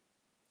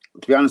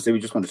be honest, we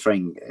just want to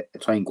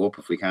try and go up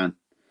if we can.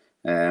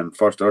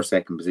 First or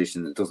second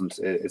position.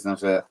 It's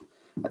not a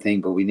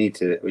thing, but we need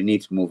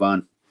to move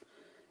on.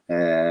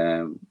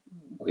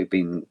 We've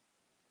been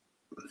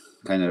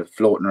kind of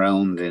floating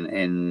around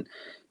in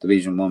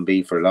Division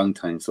 1B for a long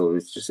time, so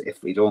it's just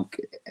if we don't,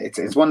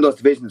 it's one of those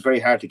divisions very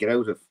hard to get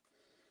out of.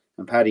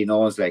 And Paddy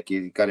knows, like,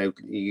 you got out,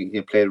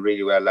 you played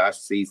really well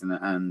last season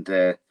and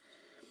did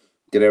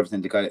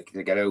everything to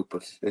get out,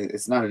 but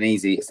it's not an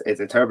easy. It's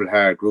a terrible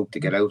hard group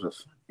to get out of,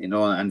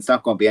 and it's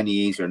not going to be any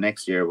easier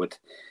next year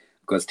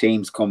because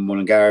teams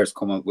Mullingar's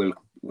come up will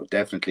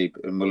definitely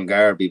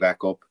Mullingar be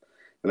back up.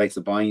 The likes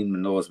of Boyne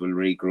and those will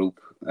regroup.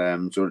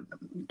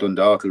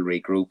 Dundalk will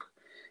regroup.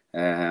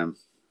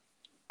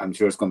 I'm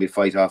sure it's going to be a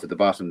fight off at the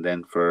bottom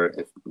then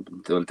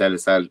if De La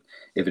Salle,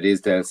 if it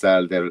is De La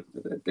Salle,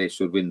 they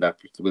should win that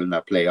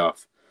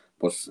playoff.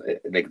 But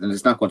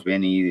it's not going to be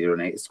any easier.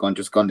 It's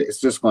just going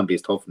to be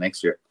as tough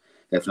next year,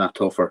 if not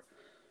tougher.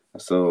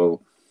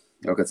 So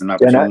look, it's an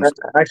opportunity.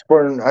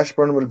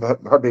 Ashburn will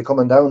probably be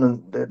coming down,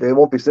 and they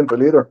won't be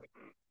simple either.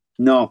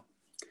 No.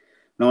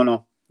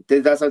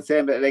 That's what I'm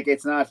saying. But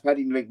it's not,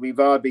 Paddy. We've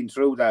all been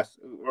through that.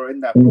 We're in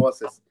that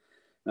process.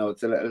 Now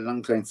it's a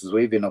long time since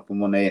we've been up in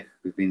 1A.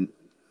 We've been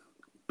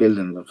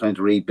trying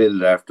to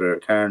rebuild after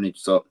carnage.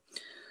 So,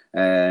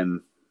 we're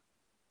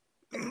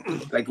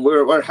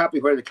happy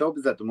where the club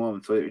is at the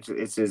moment. So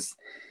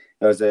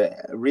there's a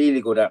really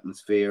good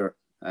atmosphere.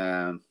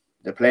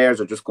 the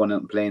players are just going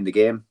out and playing the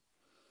game.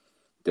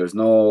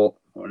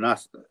 We're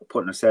not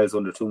putting ourselves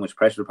under too much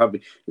pressure.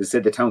 Probably, as I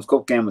said, the Towns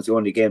Cup game was the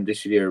only game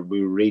this year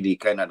we were really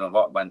kind of done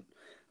what when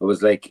it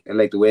was like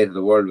the weight of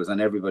the world was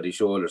on everybody's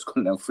shoulders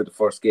going out for the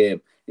first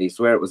game. They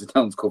swear it was a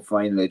Towns Cup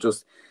final.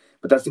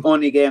 But that's the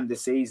only game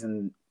this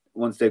season.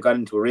 Once they've got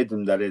into a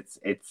rhythm that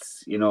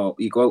it's you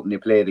go out and you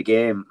play the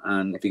game,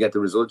 and if you get the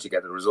result, you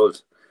get the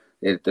result.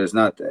 There's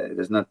not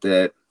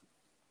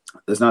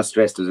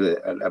stress. There's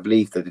a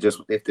belief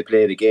that if they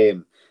play the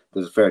game,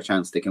 there's a fair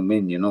chance they can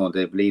win.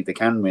 They believe they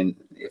can win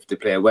if they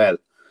play well.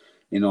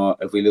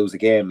 If we lose a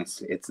game,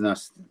 it's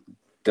not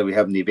that we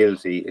haven't the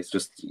ability. It's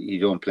just you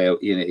don't play.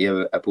 You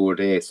have a poor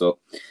day. So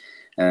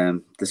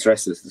the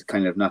stress is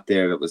kind of not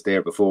there that was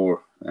there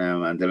before,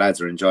 and the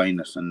lads are enjoying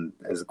it, and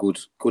there's a good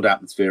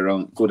atmosphere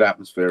around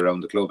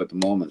the club at the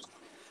moment.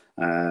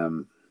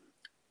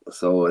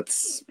 So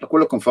we're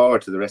looking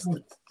forward to the rest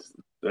of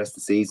the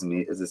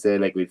season. As I say,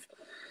 like we've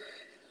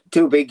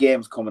 2 big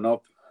games coming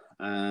up,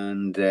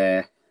 and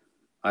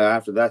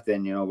after that,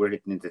 then we're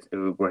hitting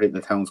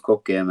the Towns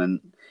Cup game, and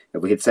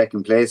if we hit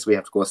second place, we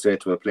have to go straight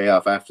to a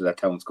playoff after that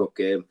Towns Cup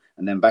game,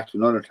 and then back to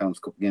another Towns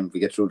Cup game if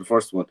we get through the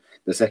first one,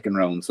 the second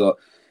round. So,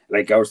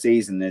 like our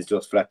season is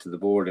just flat to the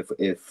board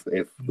if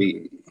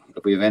we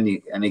have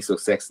any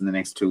success in the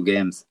next 2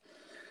 games.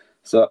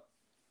 So,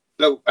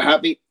 look,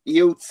 happy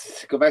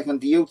youths. Go back on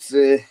the youths.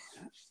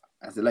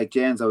 Like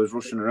James, I was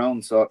rushing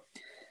around, so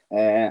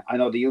I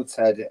know the youths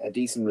had a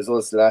decent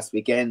results the last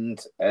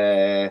weekend.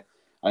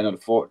 I know the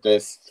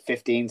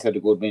 15s had a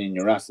good win in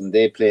Eurasm.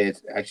 They played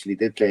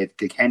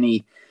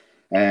Kilkenny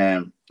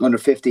under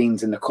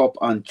 15s in the cup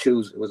on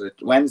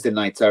Wednesday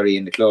night,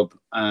 in the club.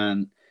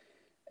 And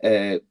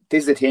this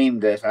is a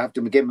team that I have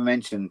to give a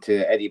mention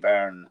to Eddie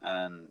Byrne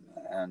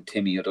and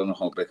Timmy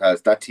O'Donoghue,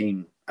 because that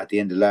team at the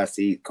end of last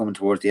season, coming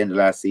towards the end of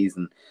last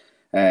season,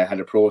 had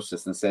approached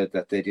us and said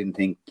that they didn't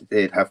think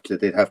they'd have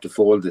to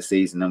fold this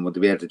season and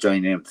would be able to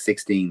join in with the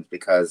 16s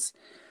because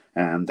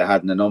they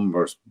hadn't the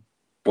numbers.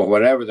 But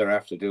whatever they're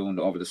after doing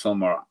over the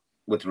summer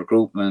with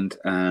recruitment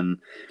and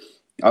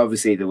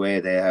obviously the way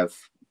they have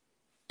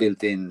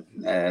built in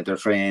their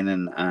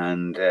training,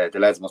 and the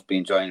lads must be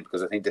enjoying it,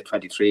 because I think the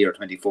 23 or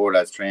 24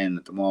 lads training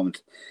at the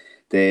moment,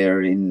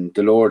 they're in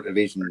the lower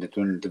division. They're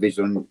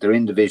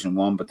in Division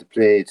 1, but they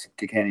played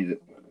Kilkenny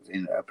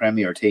in a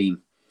Premier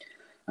team.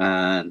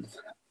 And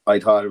I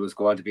thought it was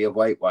going to be a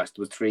whitewash.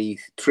 There was three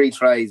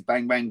tries,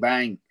 bang, bang,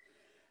 bang.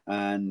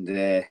 And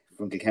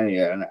from Kilkenny,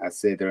 and I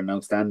say they're an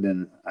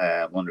outstanding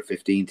under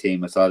 15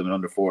 team. I saw them in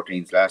under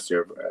 14s last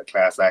year,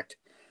 class act.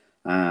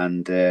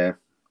 And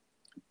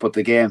but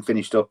the game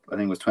finished up, I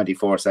think it was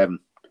 24-7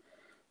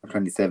 or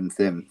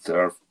 27-7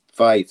 or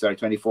 5. Sorry,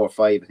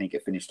 24-5. I think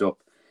it finished up.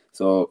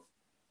 So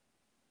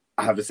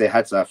I have to say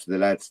hats off to the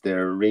lads.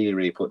 They're really,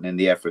 really putting in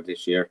the effort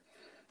this year.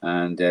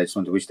 And I just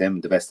want to wish them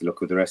the best of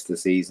luck with the rest of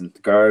the season.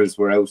 The girls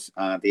were out.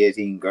 The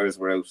 18 girls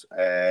were out.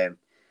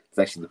 It's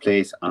actually the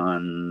place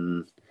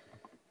on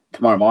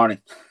tomorrow morning,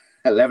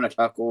 11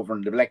 o'clock over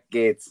in the Black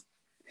Gates.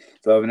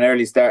 So I have an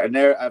early start.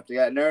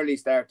 An early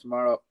start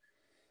tomorrow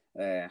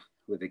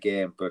with the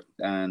game.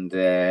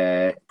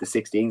 The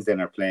 16s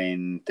then are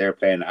playing. They're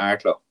playing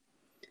Carlow.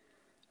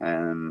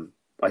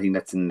 I think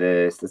that's in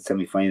the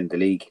semi-final in the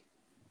league,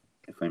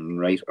 if I'm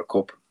right, or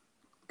cup.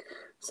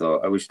 So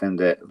I wish them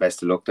the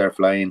best of luck. They're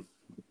flying.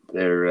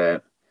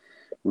 They're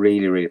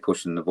really, really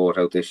pushing the boat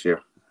out this year.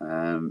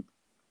 14s,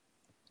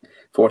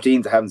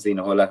 I haven't seen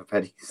a whole lot of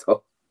Petty,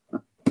 so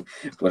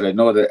but I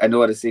know that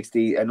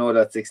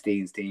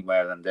 16s team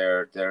well, and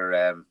there's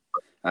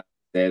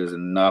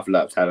an awful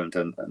lot of talent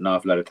on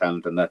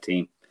that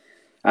team,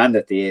 and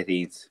at the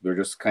 18s. We're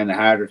just kind of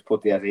harder to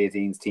put the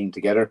 18s team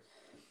together.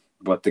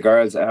 But the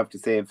girls, I have to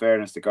say, in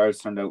fairness, the girls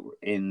turned out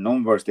in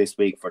numbers this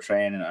week for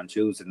training on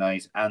Tuesday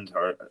night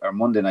or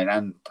Monday night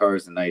and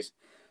Thursday night.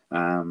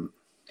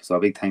 So a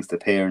big thanks to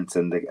the parents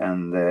and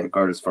the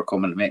girls for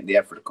coming and making the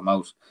effort to come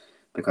out,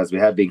 because we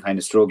had been kind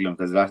of struggling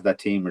because a lot of that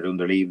team were doing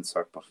their leaving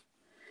cert. But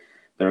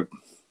there are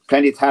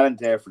plenty of talent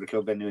there for the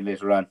club anyway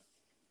later on.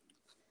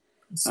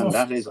 And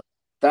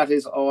that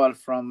is all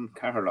from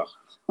Carlow.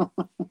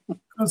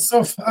 Good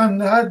stuff.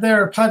 And had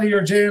there Paddy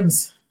or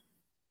James?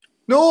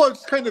 No, I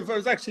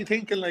was actually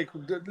thinking, like,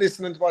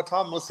 listening to what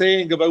Tom was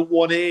saying about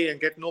 1A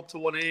and getting up to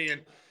 1A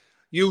and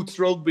youth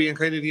rugby and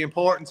kind of the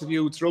importance of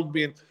youth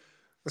rugby. And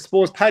I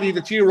suppose, Paddy,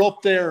 that you're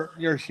up there,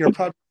 you're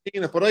probably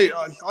seeing it. But I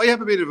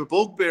have a bit of a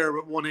bugbear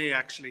with 1A,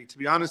 actually, to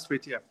be honest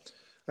with you.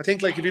 I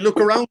think, like, if you look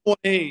around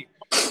 1A,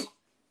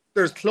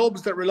 there's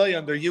clubs that rely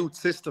on their youth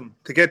system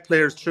to get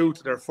players through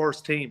to their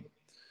first team.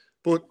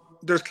 But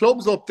there's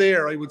clubs up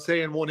there, I would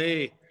say, in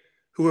 1A,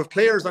 who have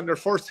players on their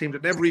first team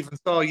that never even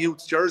saw a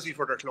youth's jersey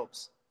for their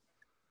clubs.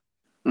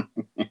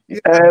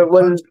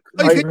 Well,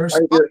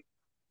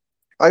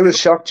 I was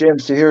shocked,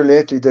 James, to hear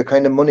lately the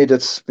kind of money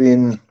that's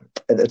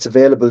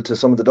available to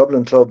some of the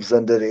Dublin clubs,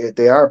 and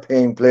they are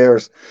paying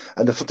players,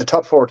 and the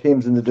top 4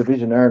 teams in the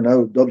division are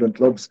now Dublin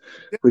clubs,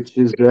 which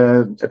is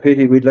a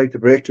pity. We'd like to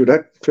break through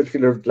that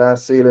particular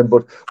glass ceiling,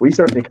 but we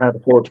certainly can't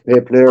afford to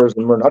pay players,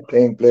 and we're not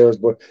paying players.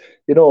 But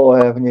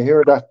when you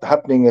hear that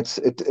happening,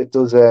 it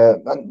does.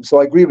 And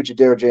so I agree with you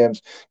there,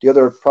 James. The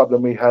other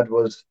problem we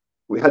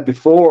had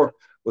before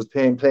was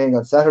playing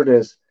on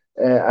Saturdays,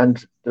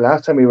 and the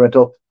last time we went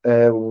up,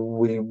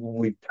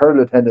 we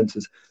terrible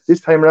attendances.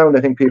 This time around,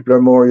 I think people are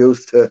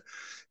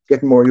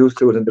getting more used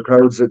to it, and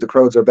the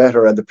crowds are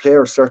better, and the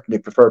players certainly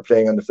prefer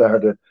playing on the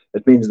Saturday.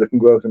 It means they can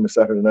go out on the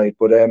Saturday night.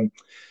 But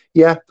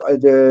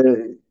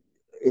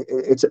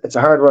it's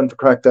a hard one to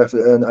crack that,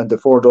 and the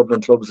 4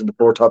 Dublin clubs in the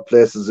 4 top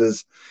places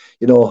is,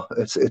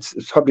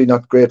 it's probably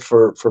not great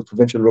for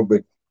provincial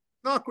rugby.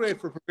 Not great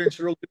for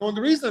provincial rugby. And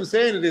the reason I'm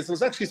saying it is I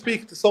was actually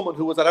speaking to someone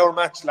who was at our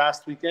match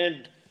last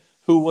weekend,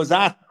 who was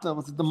at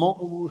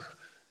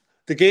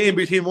the game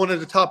between two of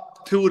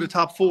the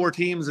top 4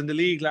 teams in the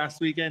league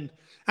last weekend,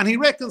 and he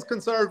reckons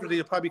conservatively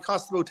it probably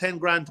cost about 10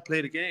 grand to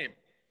play the game.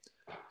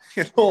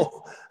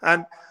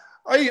 And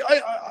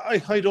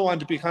I don't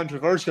want to be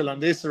controversial on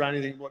this or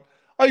anything, but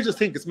I just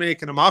think it's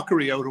making a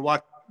mockery out of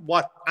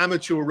what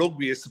amateur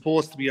rugby is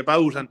supposed to be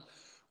about. And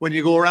when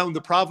you go around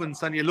the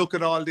province and you look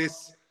at all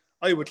this,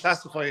 I would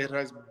classify it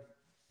as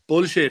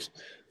bullshit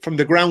from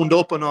the ground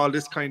up and all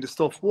this kind of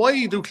stuff.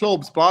 Why do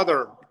clubs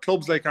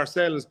like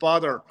ourselves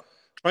bother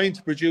trying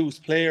to produce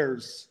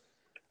players?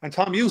 And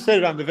Tom, you said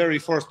it on the very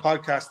first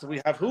podcast that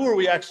we have, who are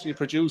we actually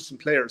producing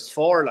players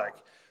for? Like,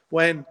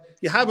 when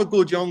you have a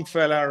good young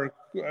fella or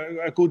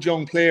a good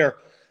young player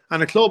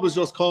and a club is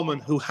just coming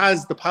who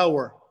has the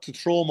power to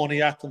throw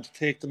money at them to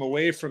take them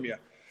away from you.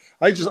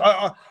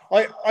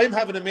 I'm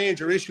having a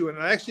major issue, and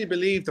I actually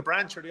believe the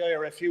branch or the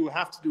IRFU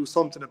have to do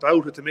something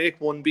about it to make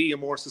 1B a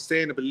more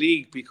sustainable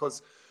league,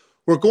 because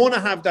we're going to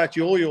have that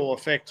yo-yo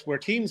effect where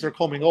teams are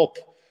coming up.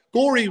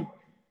 Gorey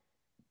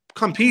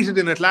competed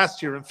in it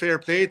last year, and fair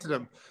play to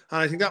them,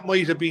 and I think that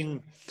might have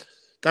been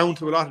down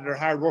to a lot of their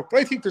hard work. But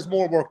I think there's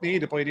more work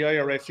needed by the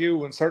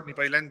IRFU and certainly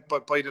by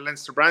the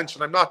Leinster branch.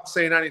 And I'm not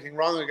saying anything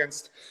wrong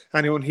against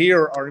anyone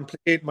here or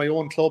implicating my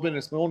own club in it.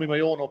 It's only my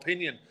own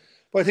opinion.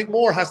 But I think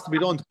more has to be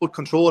done to put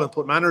control and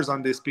put manners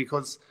on this,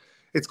 because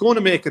it's going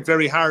to make it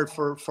very hard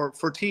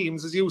for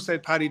teams, as you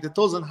said, Paddy, that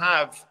doesn't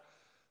have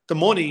the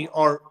money,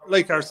 or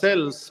like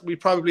ourselves, we're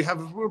probably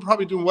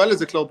doing well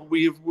as a club.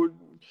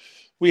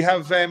 We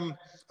have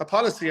a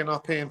policy of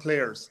not paying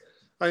players.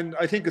 And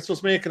I think it's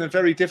just making it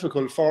very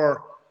difficult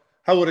for,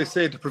 how would I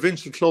say, the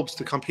provincial clubs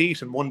to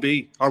compete in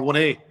 1B or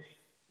 1A.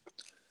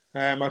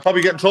 I'll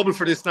probably get in trouble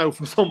for this now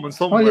from someone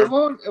somewhere.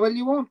 Well,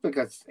 you won't,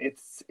 because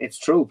it's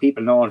true.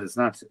 People know it. It's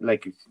not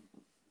like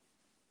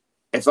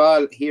it's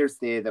all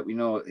hearsay that we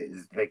know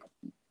is like,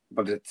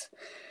 but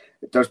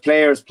there's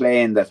players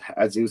playing that,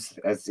 as you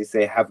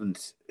say,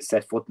 haven't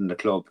set foot in the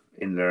club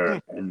in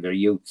their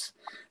youths.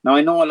 Now,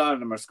 I know a lot of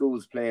them are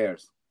schools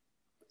players,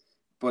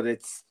 but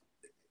it's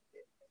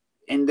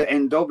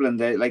in Dublin.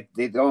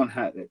 They don't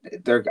have.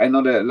 I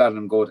know that a lot of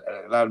them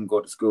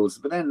go to schools,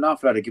 but then an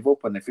awful lot of give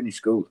up when they finish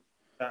school.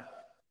 Yeah.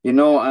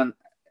 And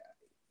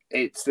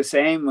it's the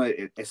same,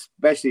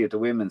 especially with the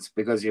women's,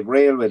 because you have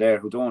Railway there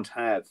who don't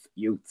have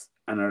youth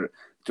and are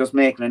just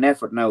making an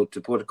effort now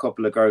to put a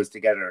couple of girls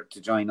together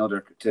to join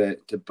to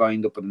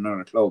bind up with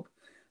another club.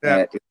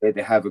 Yeah.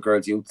 They have a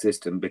girls' youth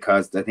system,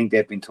 because I think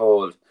they've been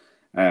told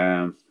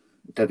that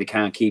they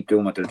can't keep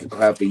doing what they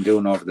have been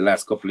doing over the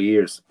last couple of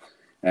years.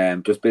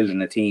 Just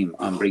building a team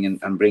and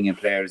bringing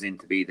players in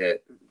to be the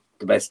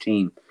best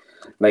team.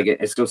 Like,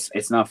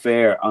 it's not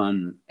fair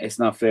on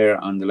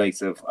the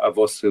likes of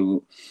us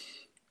who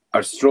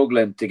are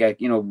struggling to get.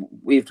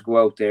 We have to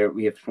go out there.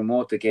 We have to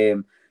promote the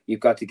game.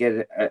 You've got to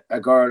get a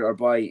girl or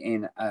boy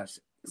in at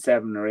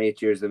 7 or 8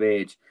 years of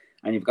age,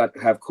 and you've got to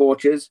have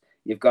coaches.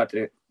 You've got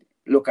to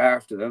look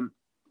after them.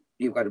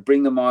 You've got to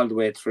bring them all the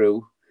way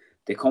through.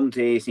 They come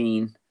to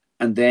 18.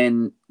 And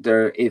then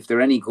if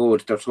they're any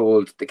good, they're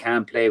told they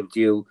can't play with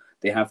you.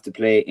 They have to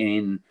play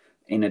in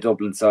a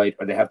Dublin side,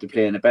 or they have to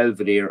play in a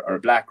Belvedere or a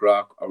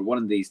Blackrock or one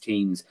of these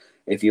teams.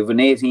 If you have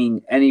any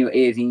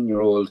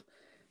 18-year-old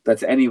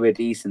that's anyway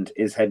decent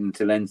is heading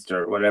to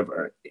Leinster or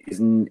whatever, is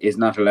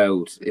not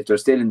allowed. If they're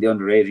still in the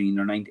under 18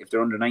 or 19, if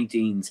they're under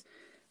 19s,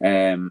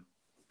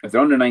 if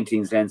they're under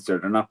 19s Leinster,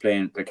 they're not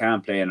playing. They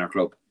can't play in our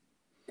club.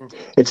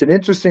 It's an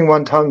interesting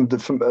one, Tom,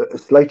 from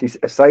slightly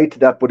aside to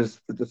that, but it's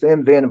the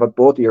same vein of what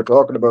both of you are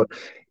talking about.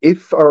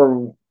 If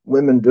our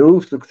women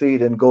do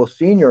succeed and go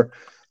senior,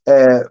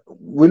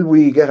 will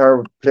we get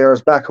our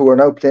players back who are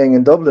now playing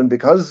in Dublin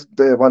because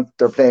they're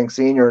playing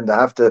senior and they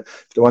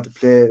want to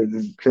play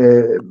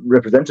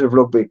representative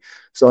rugby?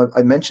 So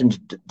I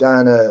mentioned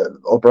Dana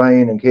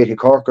O'Brien and Katie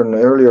Corcoran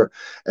earlier,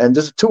 and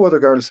there's 2 other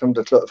girls from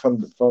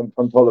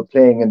Tullow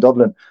playing in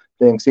Dublin,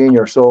 playing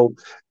senior. So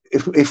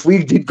if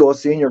we did go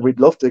senior, we'd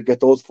love to get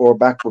those 4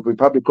 back, but we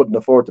probably couldn't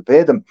afford to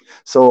pay them.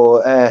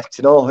 So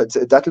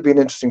that'll be an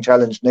interesting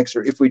challenge next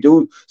year if we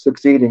do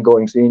succeed in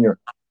going senior.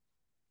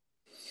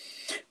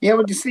 Yeah,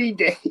 well, you see,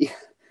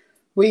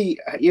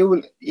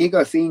 you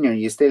go senior,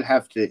 you still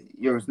have to.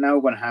 You're now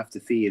going to have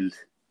to field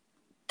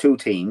 2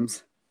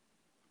 teams.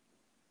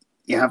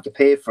 You have to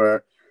pay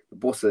for the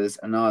buses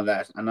and all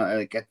that, and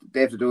they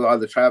have to do all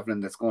the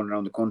travelling that's going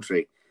around the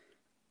country,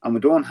 and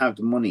we don't have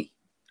the money.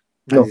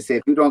 As you say,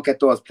 if you don't get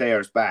those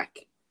players back,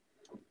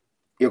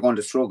 you're going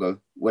to struggle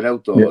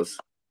without those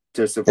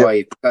to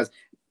survive. Because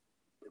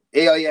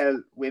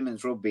AIL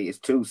women's rugby is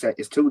two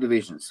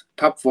divisions,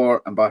 top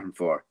 4 and bottom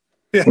 4.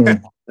 Yeah.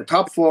 The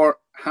top 4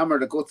 hammer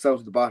the guts out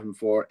of the bottom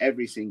 4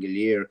 every single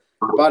year.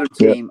 The bottom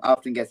team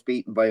often gets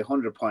beaten by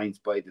 100 points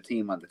by the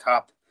team on the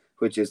top,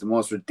 which is the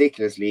most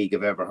ridiculous league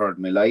I've ever heard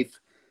in my life.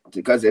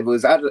 Because if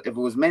it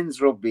was men's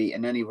rugby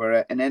in any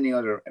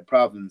other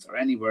province or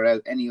anywhere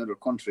else, any other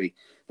country,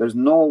 there's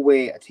no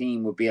way a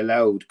team would be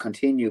allowed to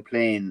continue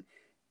playing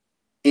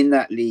in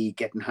that league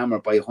getting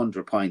hammered by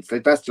 100 points.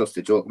 Like, that's just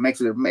a joke.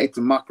 It makes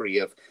a mockery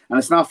of, and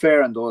it's not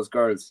fair on those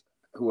girls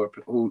who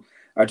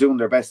are doing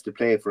their best to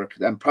play for it.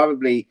 And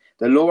probably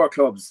the lower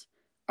clubs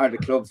are the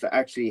clubs that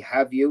actually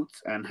have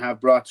youth and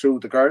have brought through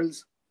the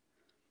girls.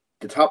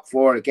 The top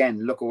 4,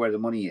 again, look at where the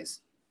money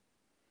is.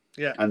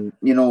 Yeah. And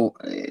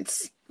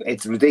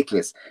it's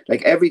ridiculous.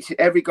 Like,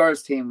 every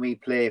girls team we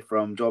play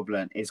from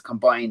Dublin is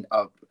combined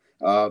of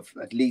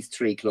at least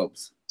 3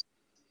 clubs.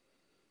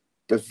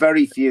 There's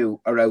very few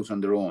are out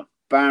on their own.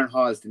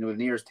 Barnhall is the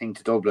nearest thing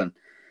to Dublin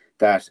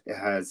that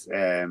have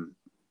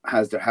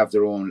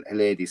their own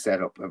lady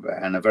setup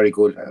and a very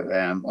good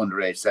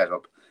underage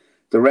setup.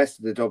 The rest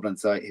of the Dublin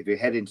side, if you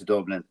head into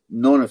Dublin,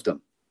 none of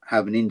them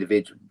have an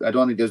individual. I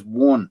don't think there's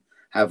one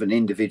have an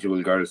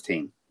individual girls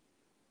team.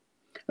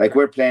 Like,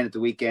 we're playing at the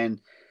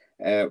weekend.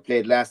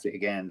 Played last week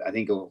again. I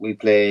think we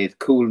played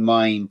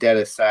Coolmine, De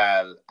La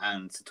Salle,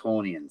 and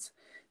Setonians.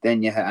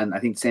 Then and I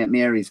think St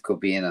Mary's could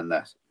be in on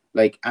that.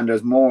 Like, and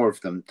there's more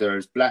of them.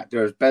 There's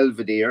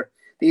Belvedere.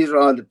 These are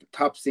all the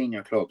top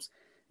senior clubs.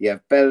 You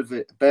have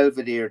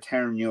Belvedere,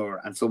 Terranure,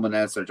 and someone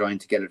else are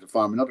joined together to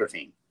form another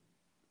team.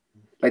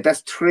 Like,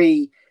 that's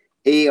 3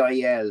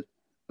 AIL.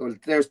 Well,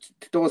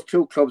 those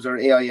 2 clubs are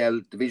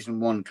AIL Division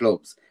 1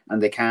 clubs,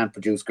 and they can't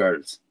produce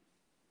girls.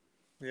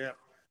 Yeah.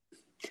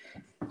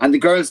 And the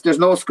girls, there's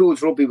no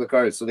schools rugby with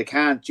girls, so they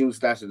can't use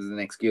that as an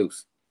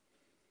excuse.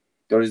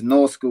 There is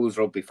no schools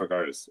rugby for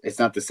girls. It's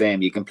not the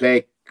same. You can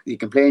play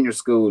in your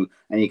school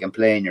and you can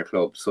play in your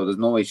club, so there's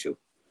no issue.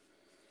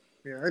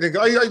 Yeah,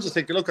 I just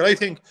think, look, I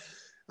think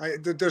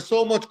there's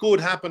so much good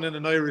happening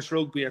in Irish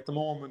rugby at the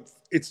moment.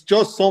 It's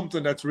just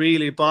something that's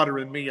really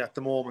bothering me at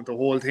the moment, the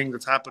whole thing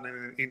that's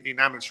happening in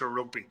amateur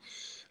rugby.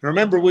 I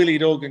remember Willie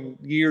Duggan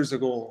years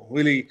ago.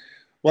 Willie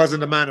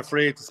wasn't a man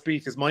afraid to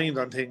speak his mind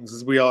on things,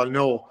 as we all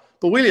know.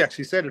 But Willie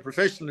actually said that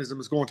professionalism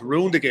is going to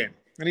ruin the game.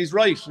 And he's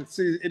right.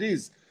 It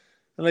is.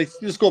 And like,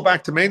 you just go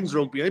back to men's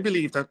rugby. I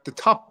believe that the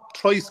top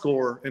try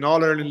scorer in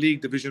All-Ireland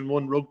League Division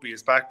 1 rugby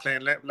is back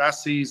playing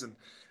last season,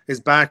 is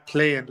back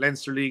playing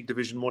Leinster League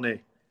Division 1A.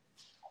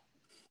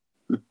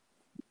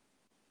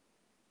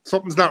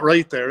 Something's not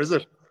right there, is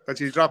it? That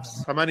he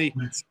drops how many?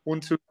 1,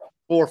 2,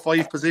 4,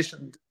 5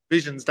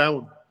 divisions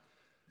down.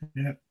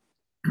 Yeah.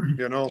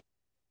 You know.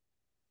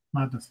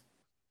 Madness.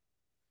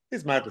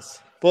 It's madness.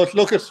 But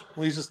look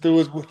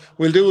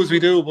we'll do as we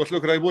do. But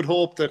look, I would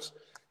hope that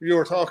you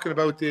were talking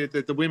about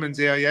the women's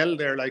AIL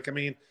there. Like, I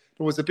mean,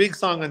 there was a big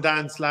song and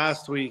dance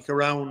last week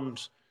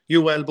around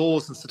UL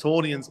Bows and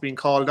Setonians being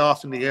called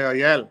off in the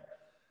AIL.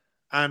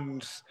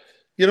 And,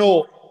 you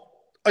know,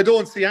 I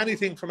don't see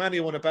anything from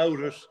anyone about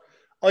it.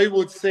 I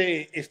would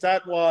say if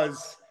that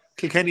was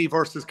Kilkenny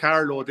versus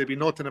Carlow, there'd be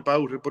nothing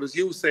about it. But as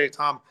you say,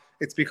 Tom,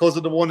 it's because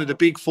of one of the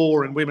big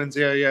 4 in women's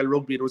AIL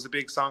rugby. There was a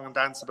big song and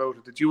dance about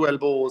it. The UL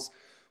Bows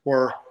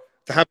were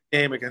to have a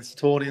game against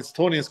Setonians.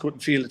 Setonians couldn't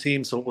field the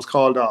team, so it was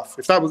called off.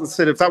 If that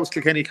was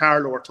Kilkenny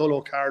Carlow or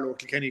Tullow Carlow,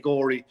 Kilkenny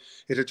Gorey,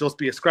 it'd just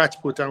be a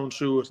scratch put down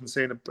through it and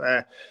saying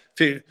a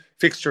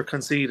fixture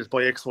conceded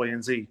by X, Y,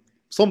 and Z.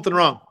 Something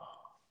wrong.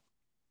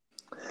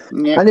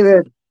 Yeah.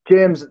 Anyway,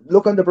 James,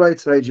 look on the bright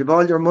side. You've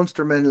all your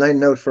Munster men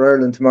lining out for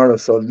Ireland tomorrow,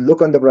 so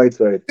look on the bright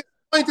side.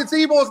 It's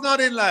Ebo's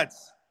not in,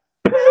 lads.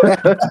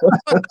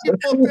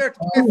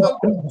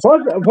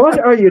 What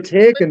are you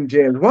taking,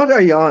 James? What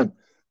are you on?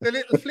 The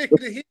little flick of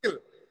the heel.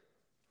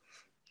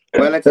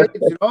 Well,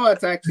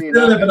 it's actually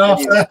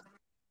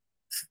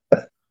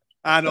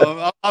I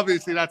know,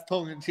 obviously that's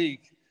tongue in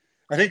cheek.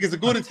 I think it's as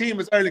good a team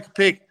as Ireland could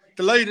pick.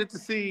 Delighted to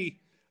see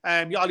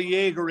Yali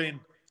Jaeger in.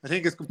 I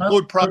think it's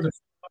good progress.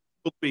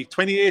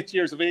 28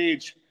 years of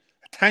age,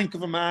 a tank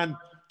of a man,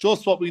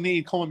 just what we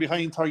need coming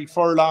behind Terry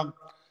Furlong,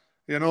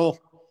 you know.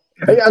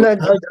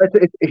 And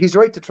he's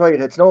right to try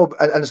it. It's no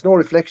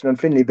reflection on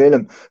Finlay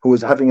Bellum, who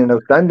was having an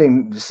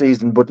outstanding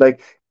season, but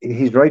like,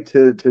 he's right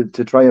to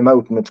try him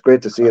out, and it's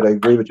great to see it. I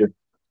agree with you.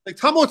 Like,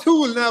 Tom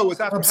O'Toole now is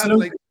after having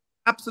like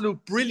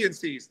absolute brilliant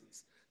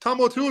seasons. Tom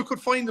O'Toole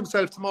could find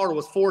himself tomorrow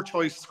as 4th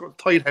choice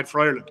tight head for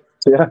Ireland.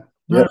 Yeah.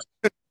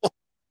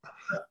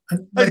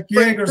 Like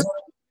Jaeger's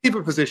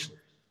keeper position.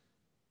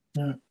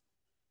 Yeah.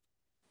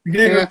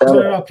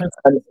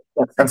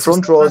 And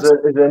front row is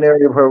an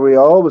area where we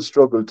always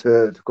struggle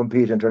to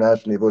compete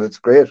internationally, but it's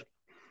great.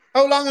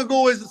 How long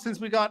ago is it since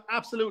we got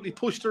absolutely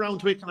pushed around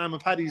Twickenham on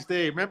Paddy's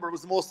Day? Remember, it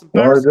was the most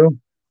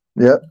embarrassing.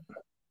 Yeah.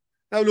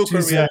 Now look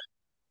where we are.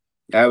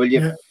 Well,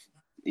 you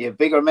have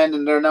bigger men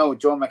in there now.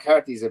 Joe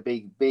McCarthy's a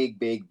big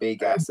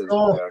asset.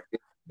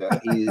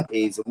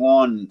 He's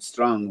one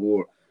strong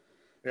war.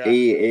 Yeah.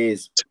 He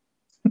is.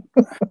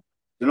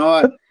 You know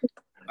what?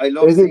 I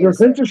love Is it your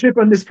censorship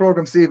on this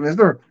program, Stephen? Is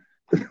there?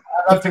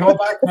 I'll have to go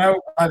back now.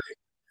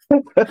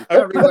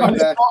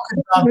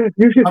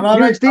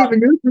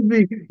 Stephen,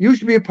 you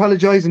should be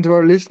apologising to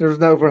our listeners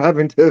now for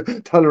having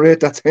to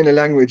tolerate that kind of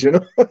language, you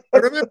know. I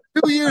remember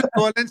 2 years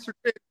ago at Leinster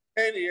League,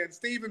 Kilkenny, and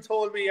Stephen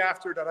told me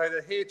after that I had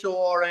a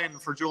HORN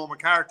for Joe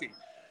McCarthy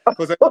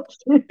because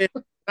it's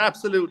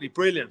absolutely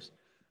brilliant.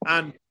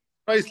 And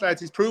Christ,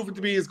 lads, he's proven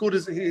to be as good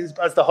as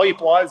the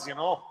hype was, you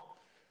know.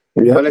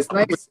 Yeah. Well, it's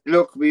nice.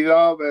 Look, we've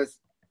always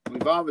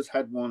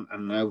had one,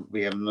 and now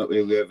we have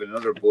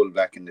another bull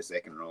back in the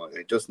second row.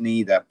 They just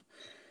need that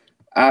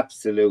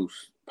absolute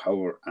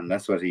power, and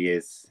that's what he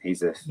is.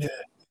 He's you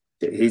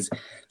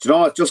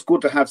know, it's just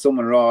good to have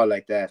someone raw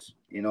like that.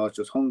 You know, it's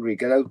just hungry,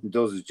 get out and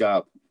does his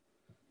job.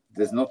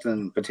 There's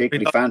nothing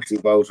particularly fancy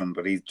about him,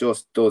 but he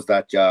just does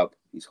that job.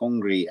 He's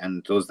hungry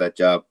and does that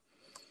job.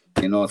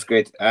 You know, it's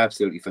great,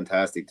 absolutely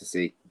fantastic to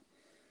see.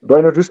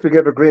 Brian just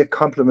gave a great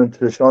compliment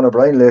to Sean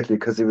O'Brien lately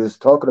because he was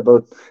talking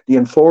about the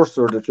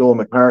enforcer that Joe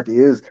McCarthy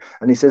is,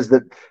 and he says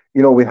that,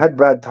 you know, we had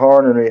Brad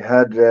Thorne and we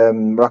had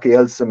Rocky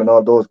Elsom and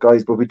all those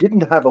guys, but we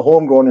didn't have a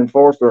homegrown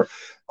enforcer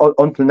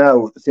until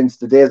now, since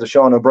the days of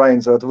Sean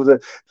O'Brien. So it was a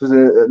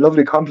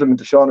lovely compliment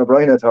to Sean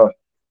O'Brien, I thought.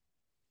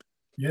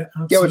 Yeah,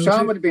 absolutely. Yeah, well,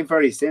 Sean would have been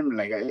very similar.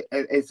 Like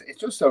it's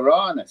just so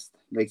raw, honest.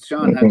 Like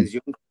Sean had as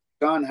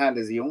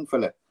a young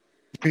fella.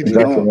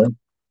 Exactly.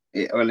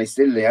 You know, well,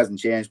 he hasn't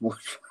changed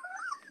much.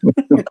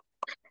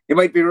 He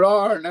might be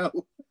raw now.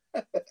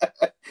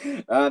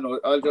 I know.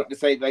 I'll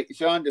just say, like,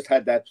 Sean just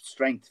had that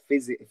strength, he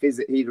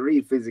had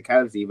real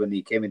physicality when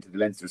he came into the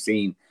Leinster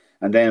scene,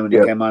 and then when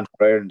he came on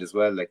for Ireland as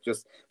well. Like,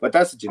 but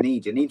that's what you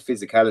need. You need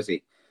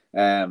physicality.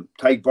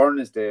 Tyke Byrne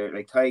is there.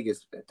 Like Tyke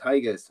is,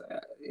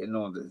 you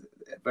know,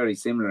 very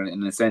similar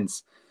in a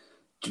sense.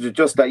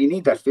 Just that you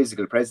need that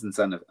physical presence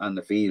on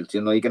the field.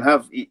 You know, you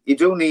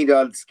do need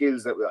all the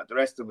skills that the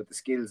rest of with the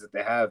skills that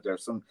they have.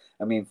 There's some.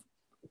 I mean,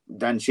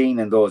 Dan Sheen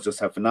and those just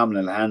have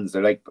phenomenal hands.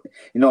 They're like,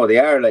 you know, they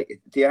are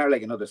like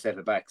another set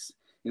of backs.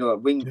 You know,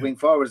 wing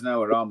forwards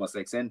now are almost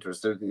like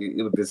centres. With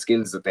the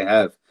skills that they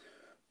have.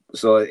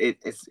 So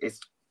it's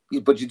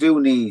but you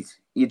do need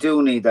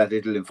that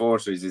little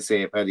enforcer, as you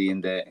say, Paddy, in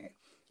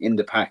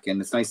the pack,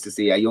 and it's nice to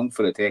see a young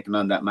fella taking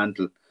on that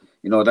mantle.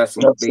 You know, that's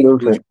a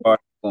big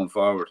part going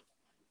forward.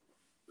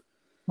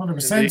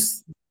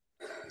 100%.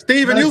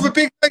 Stephen, you have a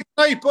big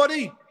night,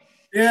 buddy.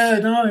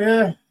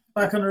 Yeah,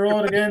 back on the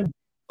road again.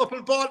 Up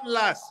in Bolton,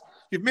 lass.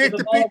 You've made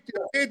the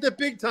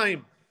big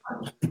time.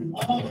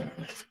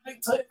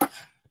 Big time.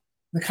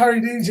 The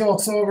Carry D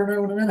joke's over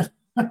now in a minute.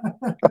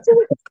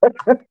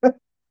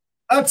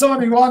 That's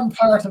only one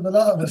part of a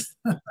lot of it.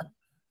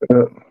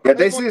 Yeah,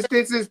 this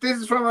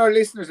is from our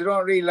listeners who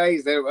don't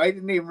realise that. I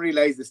didn't even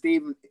realise that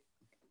Stephen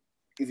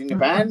is in the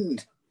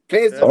band,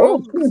 plays the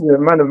drums. He's a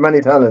man of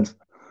many talents.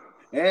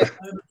 Yeah,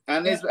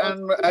 and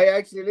I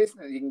actually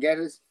listen. You can get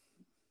it.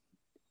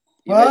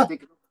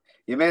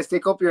 You may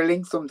stick up your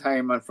link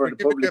sometime and for the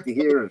public to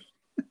hear it.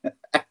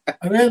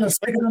 I will.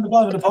 Stick it on the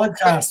bottom of the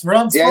podcast. We're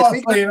on Spotify.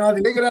 Stick it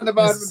on the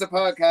bottom of the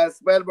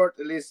podcast. Well worth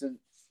to listen.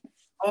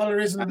 All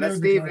original and that's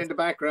Stephen in the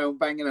background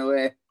banging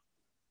away.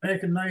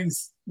 Making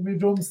nice. With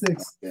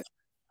drumsticks. Yeah.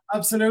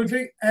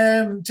 Absolutely.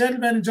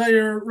 Gentlemen, enjoy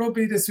your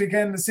rugby this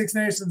weekend. The Six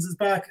Nations is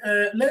back.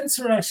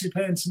 Leinster are actually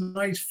playing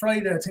tonight,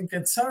 Friday, I think,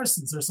 at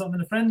Saracens or something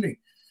in a friendly.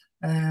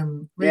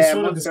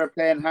 Munster are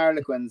playing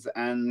Harlequins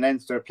and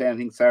Leinster are playing, I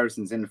think,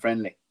 Saracens in the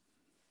friendly.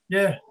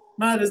 Yeah,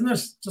 mad, isn't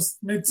it?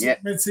 Just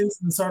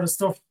mid-season sort of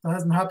stuff that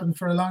hasn't happened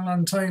for a long,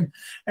 long time.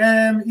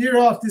 You're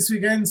off this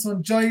weekend, so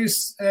enjoy it.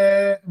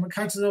 And we'll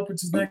catch it up,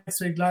 which is next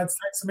week, lads.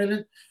 Thanks a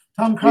million.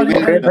 Tom Crowley,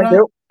 thank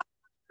you.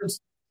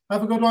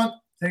 Have a good one.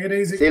 Take it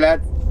easy. See you,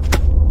 lads.